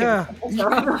seeing him. Isn't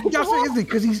it?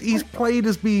 Because he's played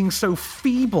as being so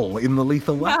feeble in the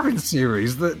Lethal Weapon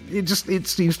series that it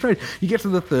seems strange. You get to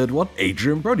the third one,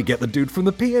 Adrian Brody, get the dude from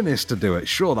The Pianist to do it.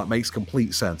 Sure, that makes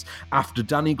complete sense. After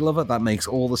Danny Glover, that makes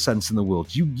all the sense in the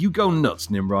world. You go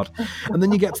nuts, Nimrod. And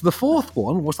then you get to the fourth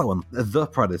one. What's that one? The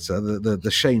Predator,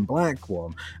 the Shane Black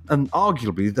one, and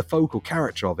arguably the focal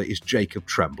character of it is Jacob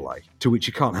Tremblay, to which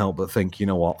you can't help but think, you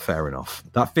know what, fair enough.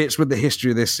 That fits with the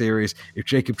history of this series. If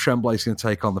Jacob Tremblay is going to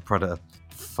take on the Predator,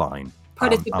 fine.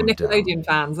 Predator for Nickelodeon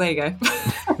fans, there you go.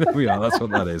 There we are, that's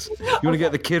what that is. You want to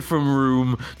get the kid from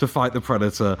Room to fight the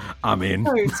Predator, I'm in.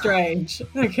 So strange.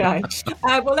 Okay.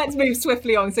 Well, let's move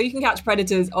swiftly on. So you can catch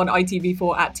Predators on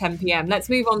ITV4 at 10 p.m. Let's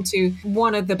move on to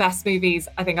one of the best movies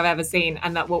I think I've ever seen,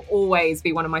 and that will always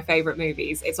be one of my favourite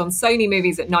movies. It's on Sony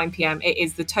Movies at 9 p.m. It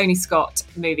is the Tony Scott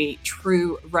movie,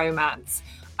 True Romance.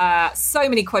 So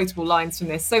many quotable lines from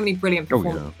this, so many brilliant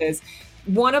performances.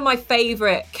 One of my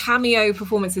favourite cameo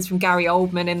performances from Gary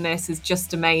Oldman in this is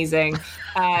just amazing.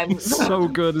 He's so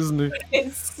good, isn't he?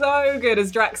 It's so good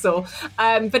as Drexel.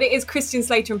 But it is Christian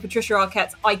Slater and Patricia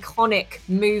Arquette's iconic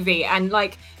movie. And,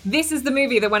 like, this is the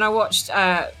movie that when I watched...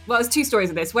 there's two stories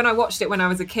of this. When I watched it when I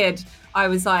was a kid, I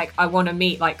was like, I want to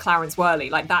meet, like, Clarence Worley.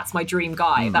 Like, that's my dream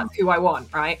guy. That's who I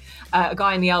want, right? A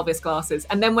guy in the Elvis glasses.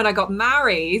 And then when I got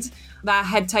married... That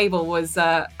head table was,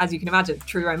 as you can imagine,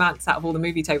 True Romance out of all the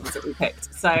movie tables that we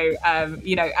picked. So,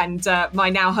 my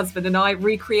now husband and I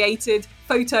recreated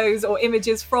photos or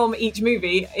images from each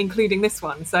movie, including this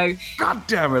one. So, God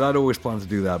damn it, I'd always planned to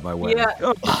do that at my wedding.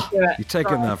 Yeah, you're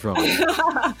taking that from me.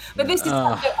 But this is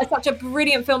such a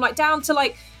brilliant film, like down to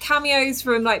like cameos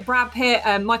from like Brad Pitt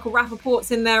and Michael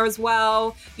Rappaport's in there as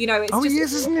well. You know, it's he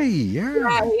is, isn't he?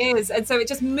 Yeah, he is. And so it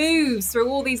just moves through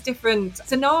all these different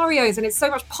scenarios, and it's so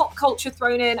much pop culture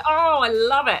thrown in. Oh, I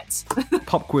love it.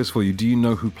 Pop quiz for you. Do you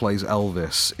know who plays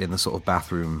Elvis in the sort of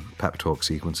bathroom pep talk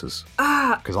sequences?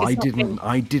 Because I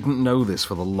didn't know this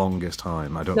for the longest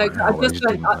time. I don't know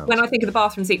how. When I think of the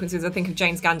bathroom sequences, I think of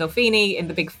James Gandolfini in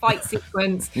the big fight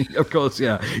sequence. Of course,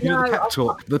 yeah.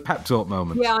 The pep talk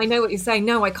moment. Yeah, I know what you're saying.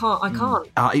 No, I can't.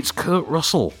 It's Kurt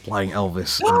Russell playing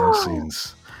Elvis in those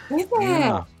scenes. Is it?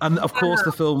 Yeah. And of course,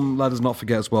 the film, let us not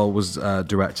forget as well, was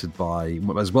directed by,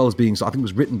 as well as being, I think it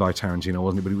was written by Tarantino,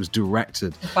 wasn't it? But it was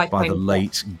directed by the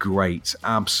late, great,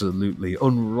 absolutely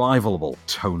unrivalable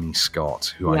Tony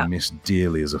Scott, who I miss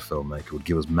dearly as a filmmaker, would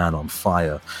give us Man on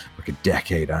Fire like a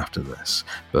decade after this.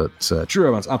 But True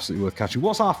Romance, absolutely worth catching.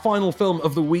 What's our final film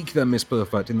of the week then, Miss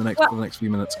Perfect, in the next few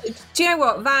minutes? Do you know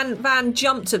what? Van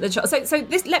jumped at the... So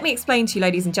this, let me explain to you,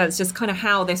 ladies and gents, just kind of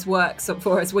how this works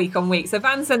for us week on week. So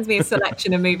Van sends sends me a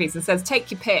selection of movies and says, take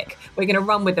your pick, we're going to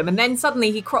run with them. And then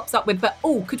suddenly he crops up with, but,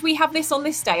 oh, could we have this on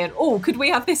this day? And, oh, could we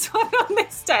have this one on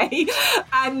this day?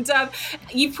 And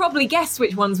you've probably guessed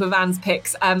which ones were Van's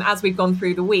picks as we've gone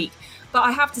through the week. But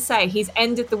I have to say, he's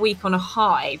ended the week on a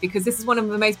high, because this is one of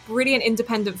the most brilliant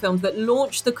independent films that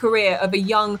launched the career of a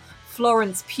young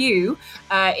Florence Pugh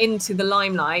into the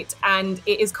limelight, and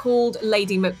it is called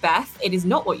Lady Macbeth. It is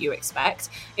not what you expect.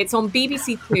 It's on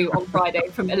BBC Two on Friday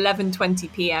from 11:20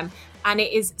 p.m, and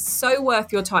it is so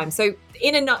worth your time. So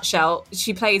in a nutshell,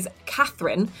 she plays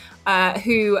Catherine,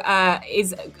 who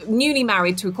is newly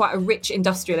married to quite a rich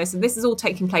industrialist, and this is all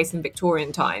taking place in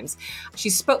Victorian times.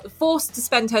 She's forced to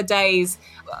spend her days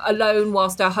alone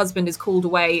whilst her husband is called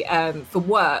away for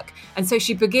work, and so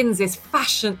she begins this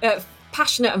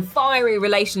passionate and fiery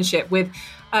relationship with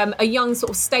a young sort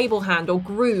of stable hand or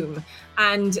groom,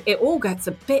 and it all gets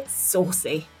a bit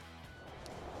saucy.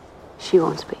 She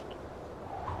won't speak.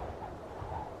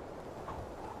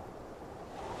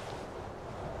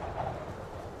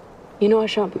 You know I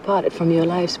shan't be parted from your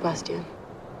life, Sebastian.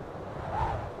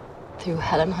 Through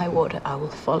hell and high water, I will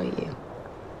follow you.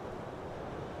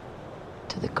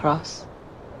 To the cross,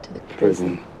 to the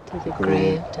prison, to the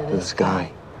grave, to the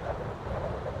sky.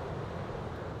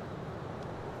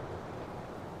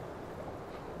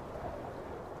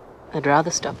 I'd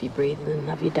rather stop you breathing than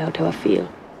have you doubt how I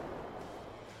feel.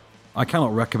 I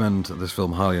cannot recommend this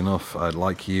film highly enough.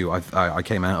 Like you, I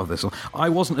came out of this. I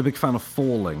wasn't a big fan of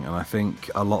Falling, and I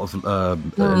think a lot of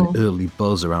an early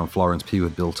buzz around Florence Pugh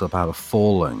had built up out of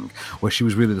Falling, where she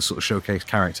was really the sort of showcase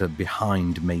character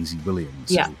behind Maisie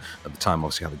Williams, who at the time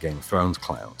obviously had the Game of Thrones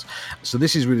clout. So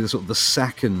this is really the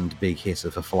second big hitter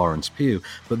for Florence Pugh,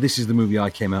 but this is the movie I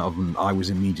came out of, and I was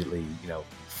immediately,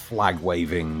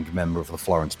 flag-waving member of the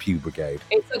Florence Pugh Brigade.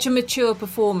 It's such a mature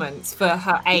performance for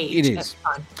her age. It is.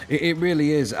 It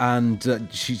really is, and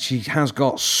she has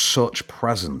got such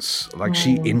presence. Like,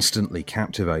 she instantly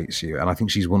captivates you, and I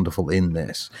think she's wonderful in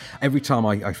this. Every time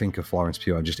I think of Florence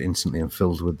Pugh, I just instantly am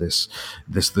filled with this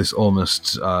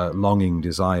almost longing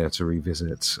desire to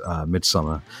revisit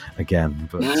Midsommar again.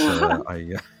 But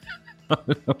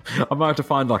I might have to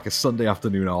find a Sunday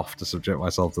afternoon off to subject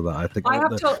myself to that. I think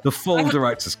the full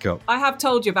director's cut. I have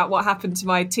told you about what happened to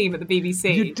my team at the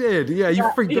BBC. You did, yeah.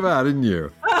 You freaked them out, didn't you?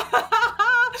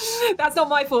 That's not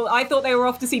my fault. I thought they were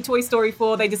off to see Toy Story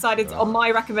 4. They decided, on my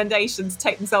recommendation, to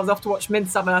take themselves off to watch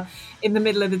Midsommar in the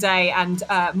middle of the day, and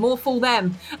more fool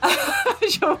them,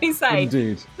 shall we say.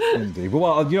 Indeed. Well,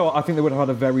 I think they would have had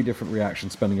a very different reaction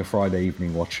spending a Friday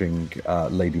evening watching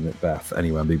Lady Macbeth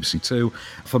anyway on BBC Two.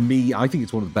 For me, I think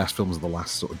it's one of the best films of the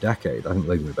last sort of decade. I think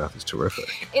Lady Macbeth is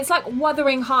terrific. It's like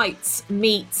Wuthering Heights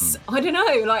meets, I don't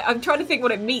know, I'm trying to think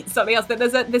what it meets something else, but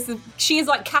she is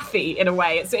like Kathy in a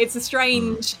way. It's a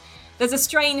strange... There's a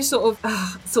strange sort of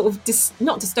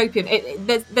not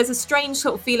dystopian. There's a strange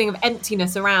sort of feeling of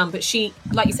emptiness around, but she,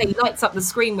 like you say, lights up the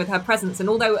screen with her presence. And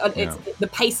although the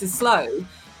pace is slow,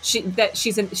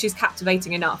 she's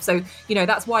captivating enough. So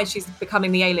that's why she's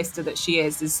becoming the A-lister that she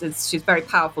is she's very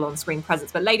powerful on screen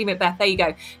presence. But Lady Macbeth, there you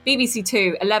go, BBC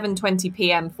Two, 11:20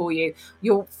 p.m. for you.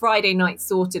 Your Friday night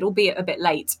sorted, albeit a bit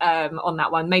late on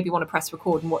that one. Maybe want to press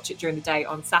record and watch it during the day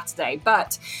on Saturday,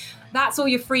 but. That's all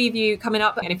your Freeview coming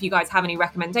up. And if you guys have any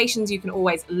recommendations, you can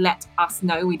always let us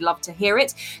know. We'd love to hear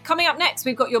it. Coming up next,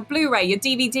 we've got your Blu-ray, your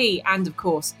DVD, and of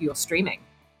course, your streaming.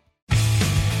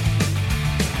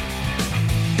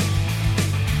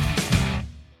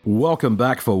 Welcome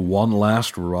back for one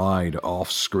last ride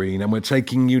off screen, and we're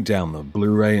taking you down the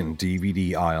Blu-ray and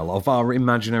DVD aisle of our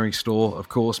imaginary store, of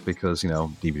course, because,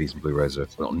 DVDs and Blu-rays are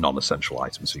non-essential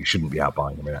items, so you shouldn't be out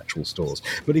buying them in actual stores.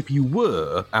 But if you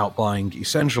were out buying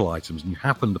essential items and you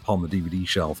happened upon the DVD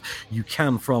shelf, you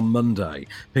can, from Monday,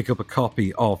 pick up a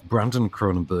copy of Brandon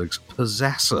Cronenberg's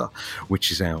Possessor,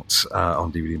 which is out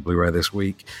on DVD and Blu-ray this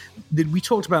week. We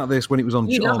talked about this when it was on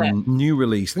new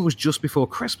release. I think it was just before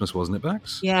Christmas, wasn't it,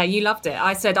 Bex? Yeah, you loved it.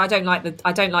 I said I don't like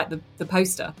the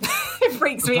poster. It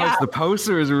freaks me out. The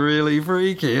poster is really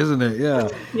freaky, isn't it? Yeah.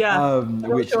 Yeah. I'm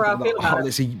not sure how I feel about it.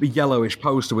 It's a yellowish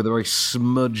poster with a very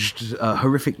smudged,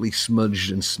 horrifically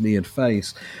smudged and smeared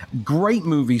face. Great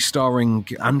movie starring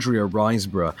Andrea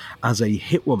Riseborough as a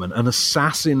hitwoman, an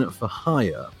assassin for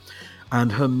hire.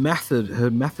 And her method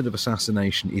of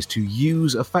assassination is to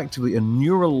use effectively a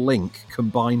neural link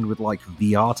combined with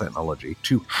VR technology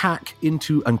to hack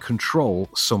into and control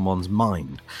someone's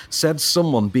mind. Said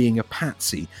someone being a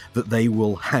patsy that they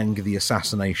will hang the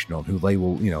assassination on, who they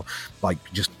will,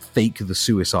 just fake the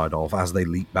suicide of as they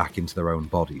leap back into their own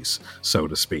bodies, so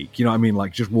to speak. You know what I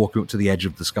mean? Just walking up to the edge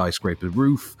of the skyscraper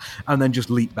roof and then just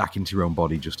leap back into your own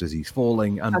body just as he's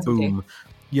falling, and boom.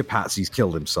 your Patsy's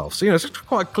killed himself. So, it's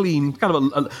quite clean, kind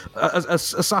of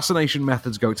as assassination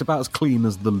methods go. It's about as clean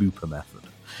as the Looper method.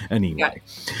 Anyway,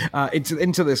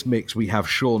 into this mix, we have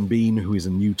Sean Bean, who is a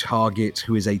new target,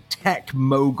 who is a tech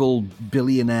mogul,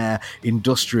 billionaire,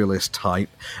 industrialist type,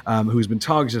 who has been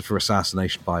targeted for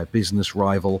assassination by a business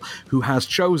rival, who has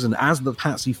chosen as the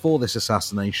patsy for this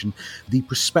assassination the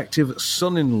prospective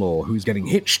son-in-law, who's getting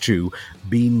hitched to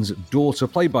Bean's daughter,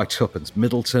 played by Tuppence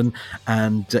Middleton,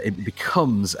 and it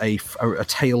becomes a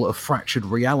tale of fractured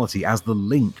reality as the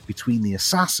link between the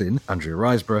assassin, Andrea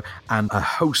Riseborough, and a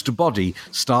host body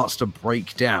starts to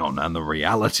break down, and the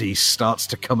reality starts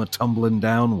to come a-tumbling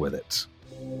down with it.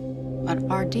 But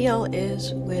our deal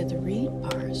is with Reed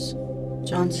Pars,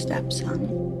 John's stepson.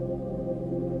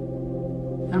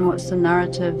 And what's the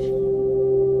narrative?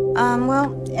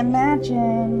 Well,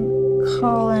 imagine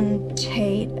Colin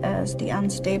Tate as the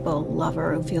unstable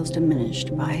lover who feels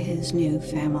diminished by his new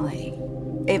family.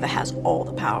 Ava has all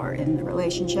the power in the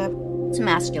relationship. It's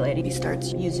emasculating. He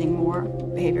starts using more,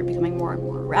 behavior becoming more and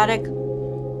more erratic.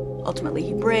 Ultimately,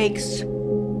 he breaks,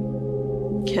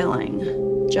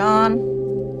 killing John,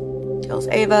 kills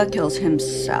Ava, kills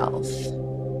himself.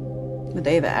 With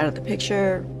Ava out of the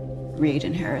picture, Reed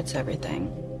inherits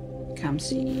everything.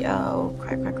 Becomes CEO,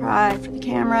 cry for the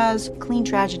cameras, clean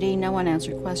tragedy, no one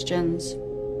answered questions.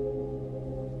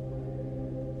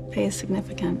 Pay is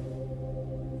significant.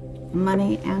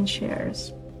 Money and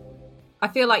shares. I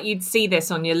feel like you'd see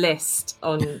this on your list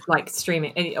on like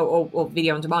streaming or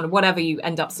video on demand or whatever you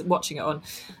end up watching it on,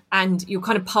 and you'll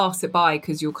kind of pass it by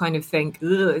because you'll kind of think,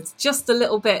 it's just a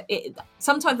little bit.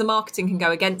 Sometimes the marketing can go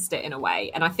against it in a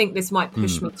way, and I think this might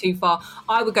push me too far.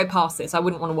 I would go past this. I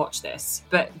wouldn't want to watch this,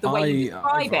 but the way you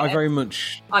describe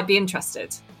it, I'd be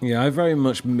interested. Yeah, I very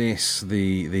much miss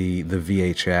the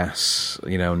VHS,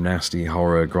 nasty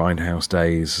horror grindhouse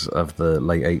days of the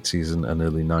late 80s and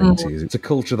early 90s. It's a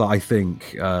culture that I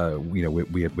think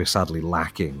we're sadly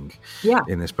lacking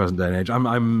in this present day and age.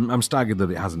 I'm staggered that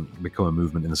it hasn't become a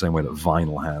movement in the same way that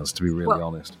vinyl has, to be really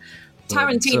honest.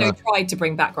 Tarantino tried to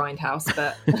bring back Grindhouse,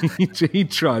 but he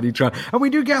tried, and we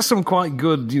do get some quite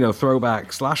good,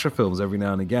 throwback slasher films every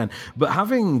now and again. But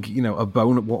having,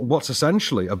 what's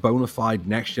essentially a bona fide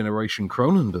next generation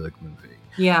Cronenberg movie,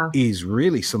 is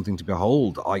really something to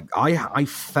behold. I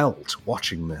felt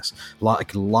watching this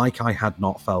like I had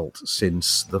not felt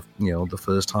since the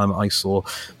first time I saw,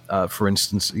 for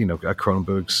instance,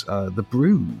 Cronenberg's The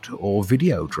Brood or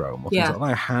Videodrome or things like that.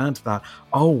 I had that.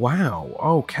 Oh wow,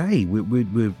 okay,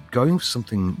 we're going for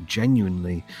something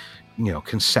genuinely,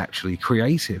 conceptually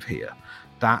creative here.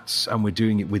 And we're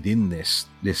doing it within this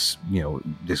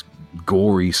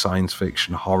gory science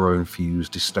fiction, horror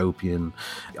infused dystopian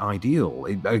ideal.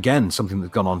 Again, something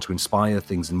that's gone on to inspire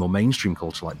things in more mainstream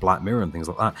culture like Black Mirror and things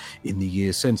like that in the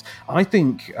years since. I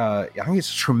think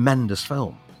it's a tremendous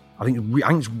film. I think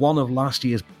it's one of last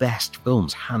year's best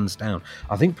films, hands down.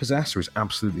 I think Possessor is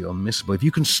absolutely unmissable. If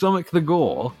you can stomach the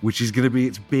gore, which is going to be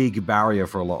its big barrier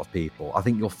for a lot of people, I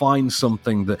think you'll find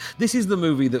something that... This is the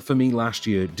movie that, for me, last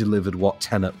year delivered what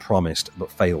Tenet promised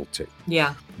but failed to.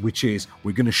 Yeah. Which is,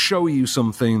 we're going to show you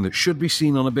something that should be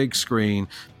seen on a big screen,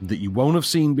 that you won't have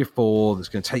seen before, that's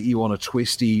going to take you on a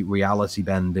twisty,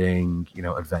 reality-bending,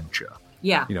 adventure.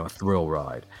 Yeah. A thrill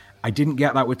ride. I didn't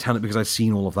get that with Tenet because I'd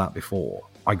seen all of that before.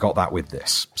 I got that with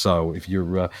this. So if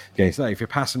you're if you're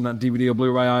passing that DVD or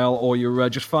Blu-ray aisle, or you're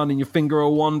just finding your finger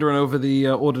or wandering over the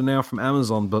order now from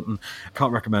Amazon button,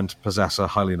 can't recommend Possessor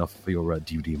highly enough for your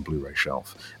DVD and Blu-ray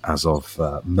shelf as of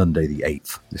Monday the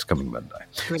 8th, this coming Monday.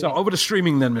 Brilliant. So over to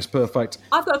streaming then, Miss Perfect.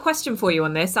 I've got a question for you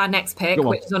on this, our next pick,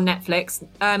 which is on Netflix.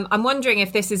 I'm wondering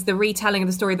if this is the retelling of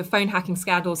the story of the phone hacking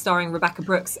scandal starring Rebecca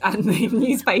Brooks and the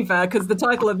newspaper, because the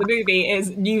title of the movie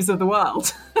is News of the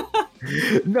World.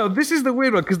 No, this is the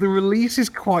weird one, because the release is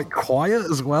quite quiet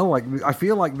as well. Like, I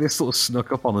feel like this sort of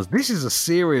snuck up on us. This is a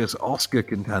serious Oscar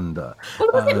contender.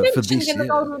 Well, was it mentioned in the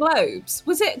Golden Globes?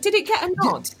 Did it get a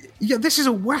nod? Yeah, this is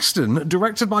a Western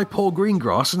directed by Paul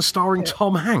Greengrass and starring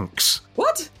Tom Hanks.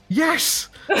 What? Yes!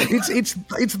 It's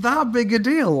that big a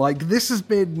deal. Like, this has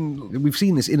been... We've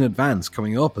seen this in advance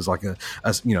coming up as like an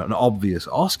obvious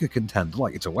Oscar contender.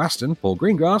 Like, it's a Western, Paul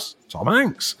Greengrass, Tom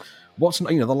Hanks.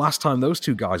 The last time those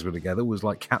two guys were together was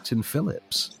like Captain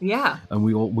Phillips. Yeah. And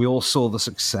we all saw the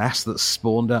success that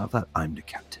spawned out of that. I'm the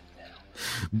captain now.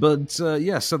 But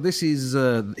so this is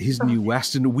his new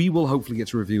Western. We will hopefully get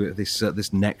to review it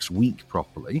this next week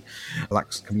properly.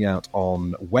 That's coming out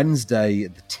on Wednesday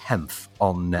the 10th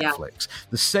on Netflix. Yeah.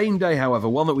 The same day, however,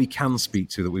 one that we can speak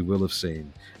to that we will have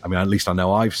seen, I mean, at least I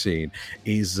know I've seen,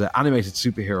 is animated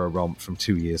superhero romp from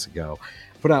 2 years ago.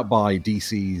 put out by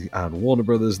DC and Warner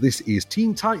Brothers. This is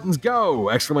Teen Titans Go! !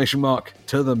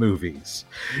 To the movies.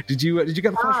 Did you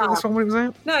get the flash of this one when it was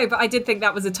out? No, but I did think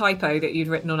that was a typo that you'd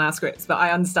written on our scripts, but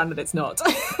I understand that it's not.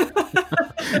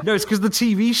 No, it's because the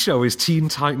TV show is Teen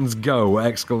Titans Go! !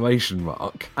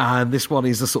 And this one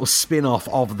is a sort of spin-off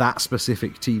of that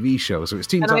specific TV show. So it's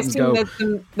Teen Titans Go!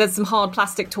 There's some hard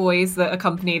plastic toys that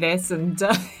accompany this, and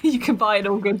you can buy it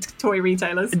all good toy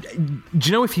retailers. Do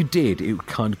you know, if you did, it would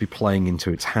kind of be playing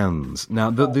into its hands.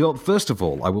 Now, first of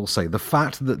all, I will say the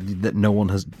fact that no one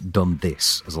has done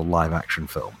this as a live-action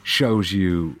film shows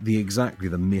you exactly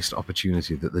the missed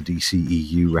opportunity that the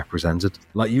DCEU represented.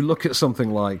 Like, you look at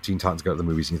something like Teen Titans Go! To the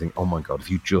movies and you think, oh my god, if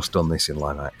you'd just done this in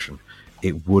live action,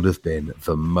 it would have been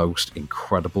the most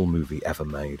incredible movie ever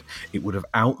made. It would have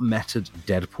out-meted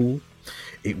Deadpool.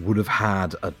 It would have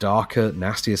had a darker,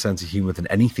 nastier sense of humour than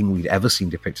anything we'd ever seen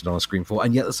depicted on a screen before,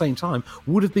 and yet at the same time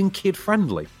would have been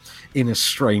kid-friendly in a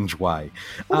strange way.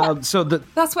 That's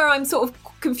where I'm sort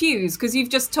of confused, because you've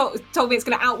just told me it's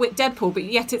going to outwit Deadpool, but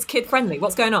yet it's kid-friendly.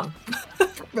 What's going on?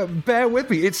 Bear with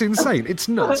me. It's insane. It's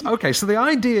nuts. Okay, so the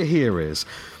idea here is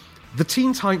the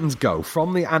Teen Titans Go!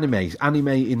 From the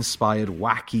anime-inspired,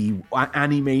 wacky,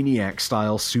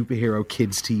 Animaniac-style superhero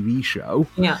kids TV show,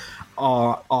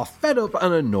 are fed up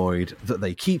and annoyed that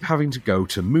they keep having to go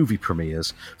to movie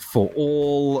premieres for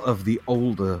all of the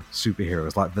older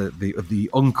superheroes, like the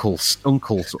uncle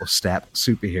sort of step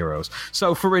superheroes.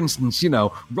 So, for instance,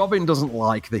 Robin doesn't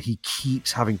like that he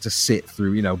keeps having to sit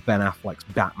through, Ben Affleck's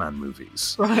Batman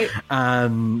movies. Right.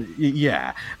 And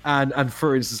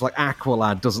for instance, like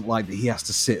Aqualad doesn't like that he has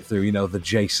to sit through, the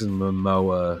Jason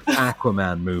Momoa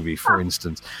Aquaman movie, for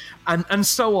instance. And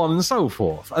so on and so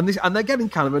forth. And they're getting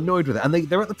kind of annoyed with it. And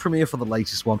they're at the premiere for the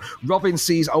latest one. Robin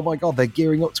sees, oh my god, they're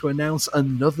gearing up to announce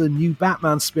another new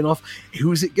Batman spin-off.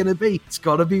 Who's it going to be? It's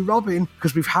got to be Robin,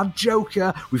 because we've had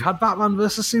Joker, we've had Batman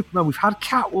vs. Superman, we've had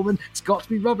Catwoman. It's got to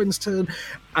be Robin's turn.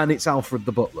 And it's Alfred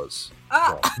the Butler's.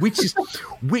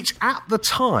 Which at the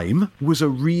time was a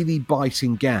really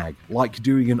biting gag, like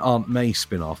doing an Aunt May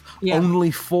spin-off,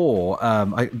 only for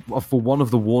one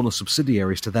of the Warner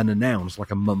subsidiaries to then announce,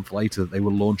 like a month later, that they were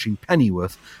launching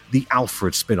Pennyworth, the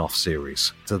Alfred spin-off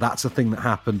series. So that's a thing that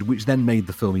happened, which then made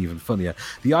the film even funnier.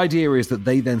 The idea is that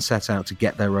they then set out to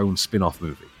get their own spin-off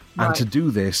movie. Right. And to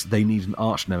do this, they need an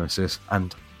arch nemesis,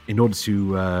 and in order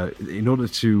to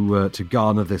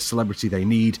garner the celebrity they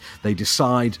need, they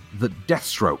decide that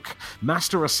Deathstroke,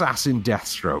 Master Assassin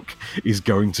Deathstroke, is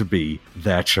going to be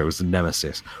their chosen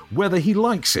nemesis, whether he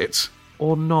likes it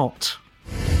or not.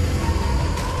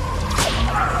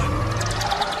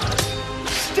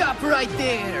 Stop right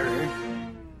there!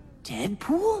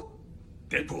 Deadpool?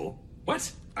 Deadpool?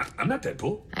 What? I'm not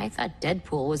Deadpool. I thought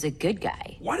Deadpool was a good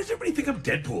guy. Why does everybody think I'm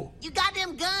Deadpool? You got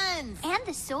them guns. And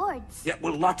the swords. Yeah,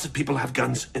 well, lots of people have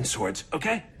guns and swords,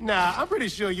 okay? Nah, I'm pretty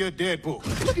sure you're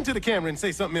Deadpool. Look into the camera and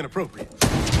say something inappropriate.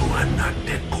 Oh, I'm not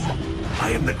Deadpool. I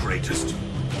am the greatest,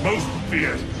 most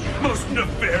feared, most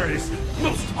nefarious,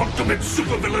 most ultimate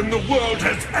supervillain the world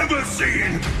has ever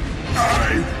seen.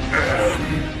 I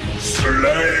am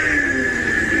Slade!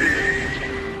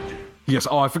 Yes,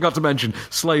 I forgot to mention,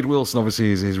 Slade Wilson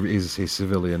obviously is his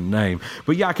civilian name.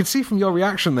 But yeah, I could see from your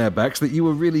reaction there, Bex, that you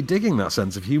were really digging that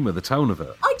sense of humour, the tone of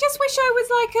it. I just wish I was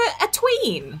like a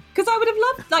tween, because I would have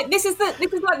loved, like, this is like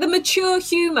the mature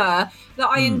humour that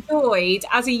I enjoyed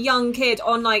as a young kid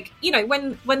on, like,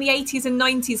 when the 80s and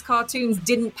 90s cartoons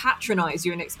didn't patronise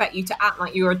you and expect you to act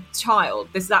like you were a child.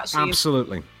 This is actually...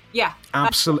 Absolutely. Yeah.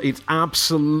 Absolutely, it's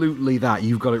absolutely that.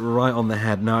 You've got it right on the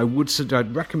head. Now,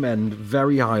 I'd recommend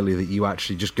very highly that you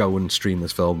actually just go and stream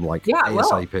this film, like,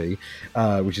 ASAP,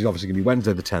 which is obviously going to be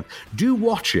Wednesday the 10th. Do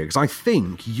watch it, because I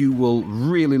think you will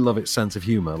really love its sense of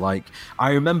humour. Like,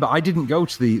 I remember I didn't go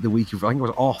to the week of, I think I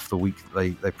was off the week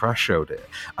they press showed it,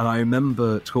 and I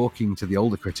remember talking to the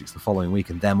older critics the following week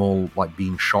and them all, like,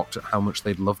 being shocked at how much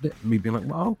they'd loved it, and me being like,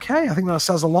 well, okay, I think that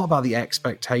says a lot about the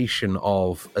expectation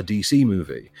of a DC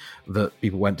movie that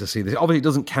people went to see this. Obviously, it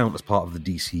doesn't count as part of the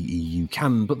DCEU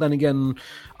canon, but then again,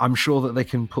 I'm sure that they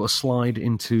can put a slide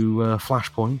into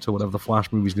Flashpoint or whatever the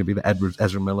Flash movie is going to be that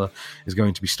Ezra Miller is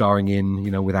going to be starring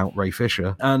in, without Ray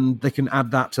Fisher, and they can add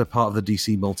that to part of the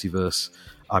DC multiverse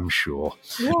I'm sure.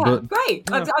 Yeah, but, great.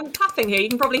 Yeah. I'm clapping here. You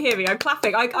can probably hear me. I'm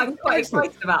clapping. I'm quite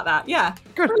excited about that. Yeah.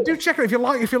 Good. Do check it if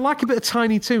you like a bit of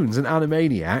Tiny Toons and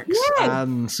Animaniacs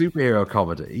and superhero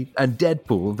comedy and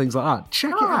Deadpool and things like that.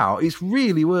 Check it out. It's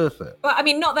really worth it. Well, I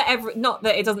mean, not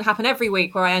that it doesn't happen every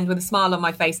week where I end with a smile on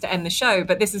my face to end the show,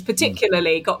 but this has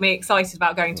particularly got me excited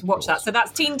about going to watch that. So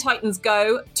that's Teen Titans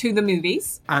Go to the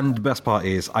movies. And the best part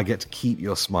is I get to keep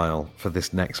your smile for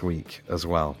this next week as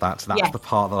well. That's the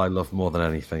part that I love more than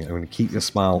anything. I'm going to keep your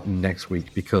smile next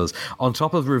week because on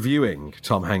top of reviewing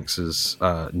Tom Hanks's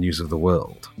News of the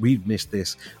World, we've missed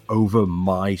this over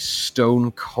my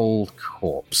stone cold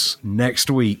corpse. Next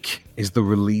week is the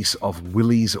release of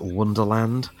Willy's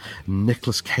Wonderland.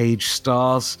 Nicolas Cage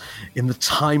stars in the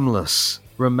timeless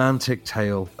romantic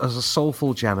tale as a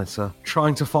soulful janitor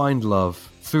trying to find love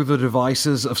through the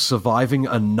devices of surviving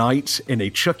a night in a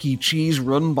Chuck E. Cheese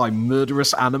run by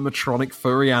murderous animatronic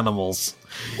furry animals.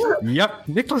 Yep,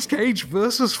 Nicolas Cage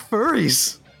versus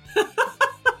furries.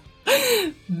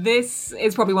 This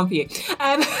is probably one for you.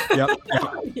 Yep.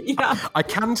 Yeah. I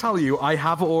can tell you, I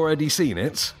have already seen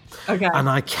it. Okay. And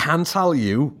I can tell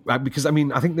you, because I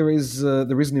mean, I think there is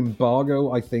an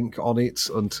embargo, I think, on it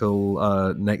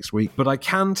until next week. But I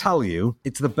can tell you,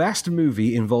 it's the best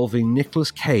movie involving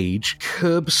Nicolas Cage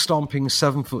curb-stomping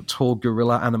 7-foot-tall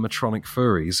gorilla animatronic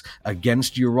furries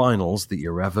against urinals that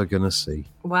you're ever going to see.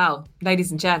 Well, ladies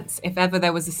and gents, if ever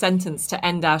there was a sentence to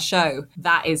end our show,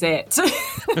 that is it. So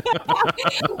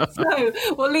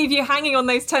we'll leave you hanging on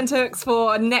those tenterhooks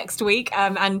for next week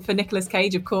and for Nicolas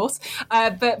Cage, of course.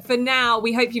 But for now,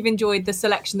 we hope you've enjoyed the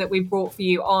selection that we've brought for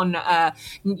you on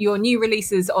your new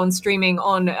releases on streaming,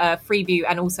 on Freeview,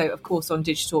 and also, of course, on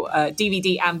digital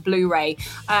DVD and Blu-ray.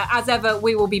 As ever,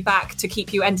 we will be back to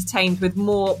keep you entertained with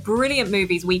more brilliant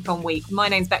movies week on week. My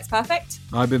name's Bex Perfect.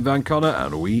 I've been Van Connor,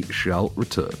 and we shall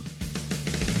return.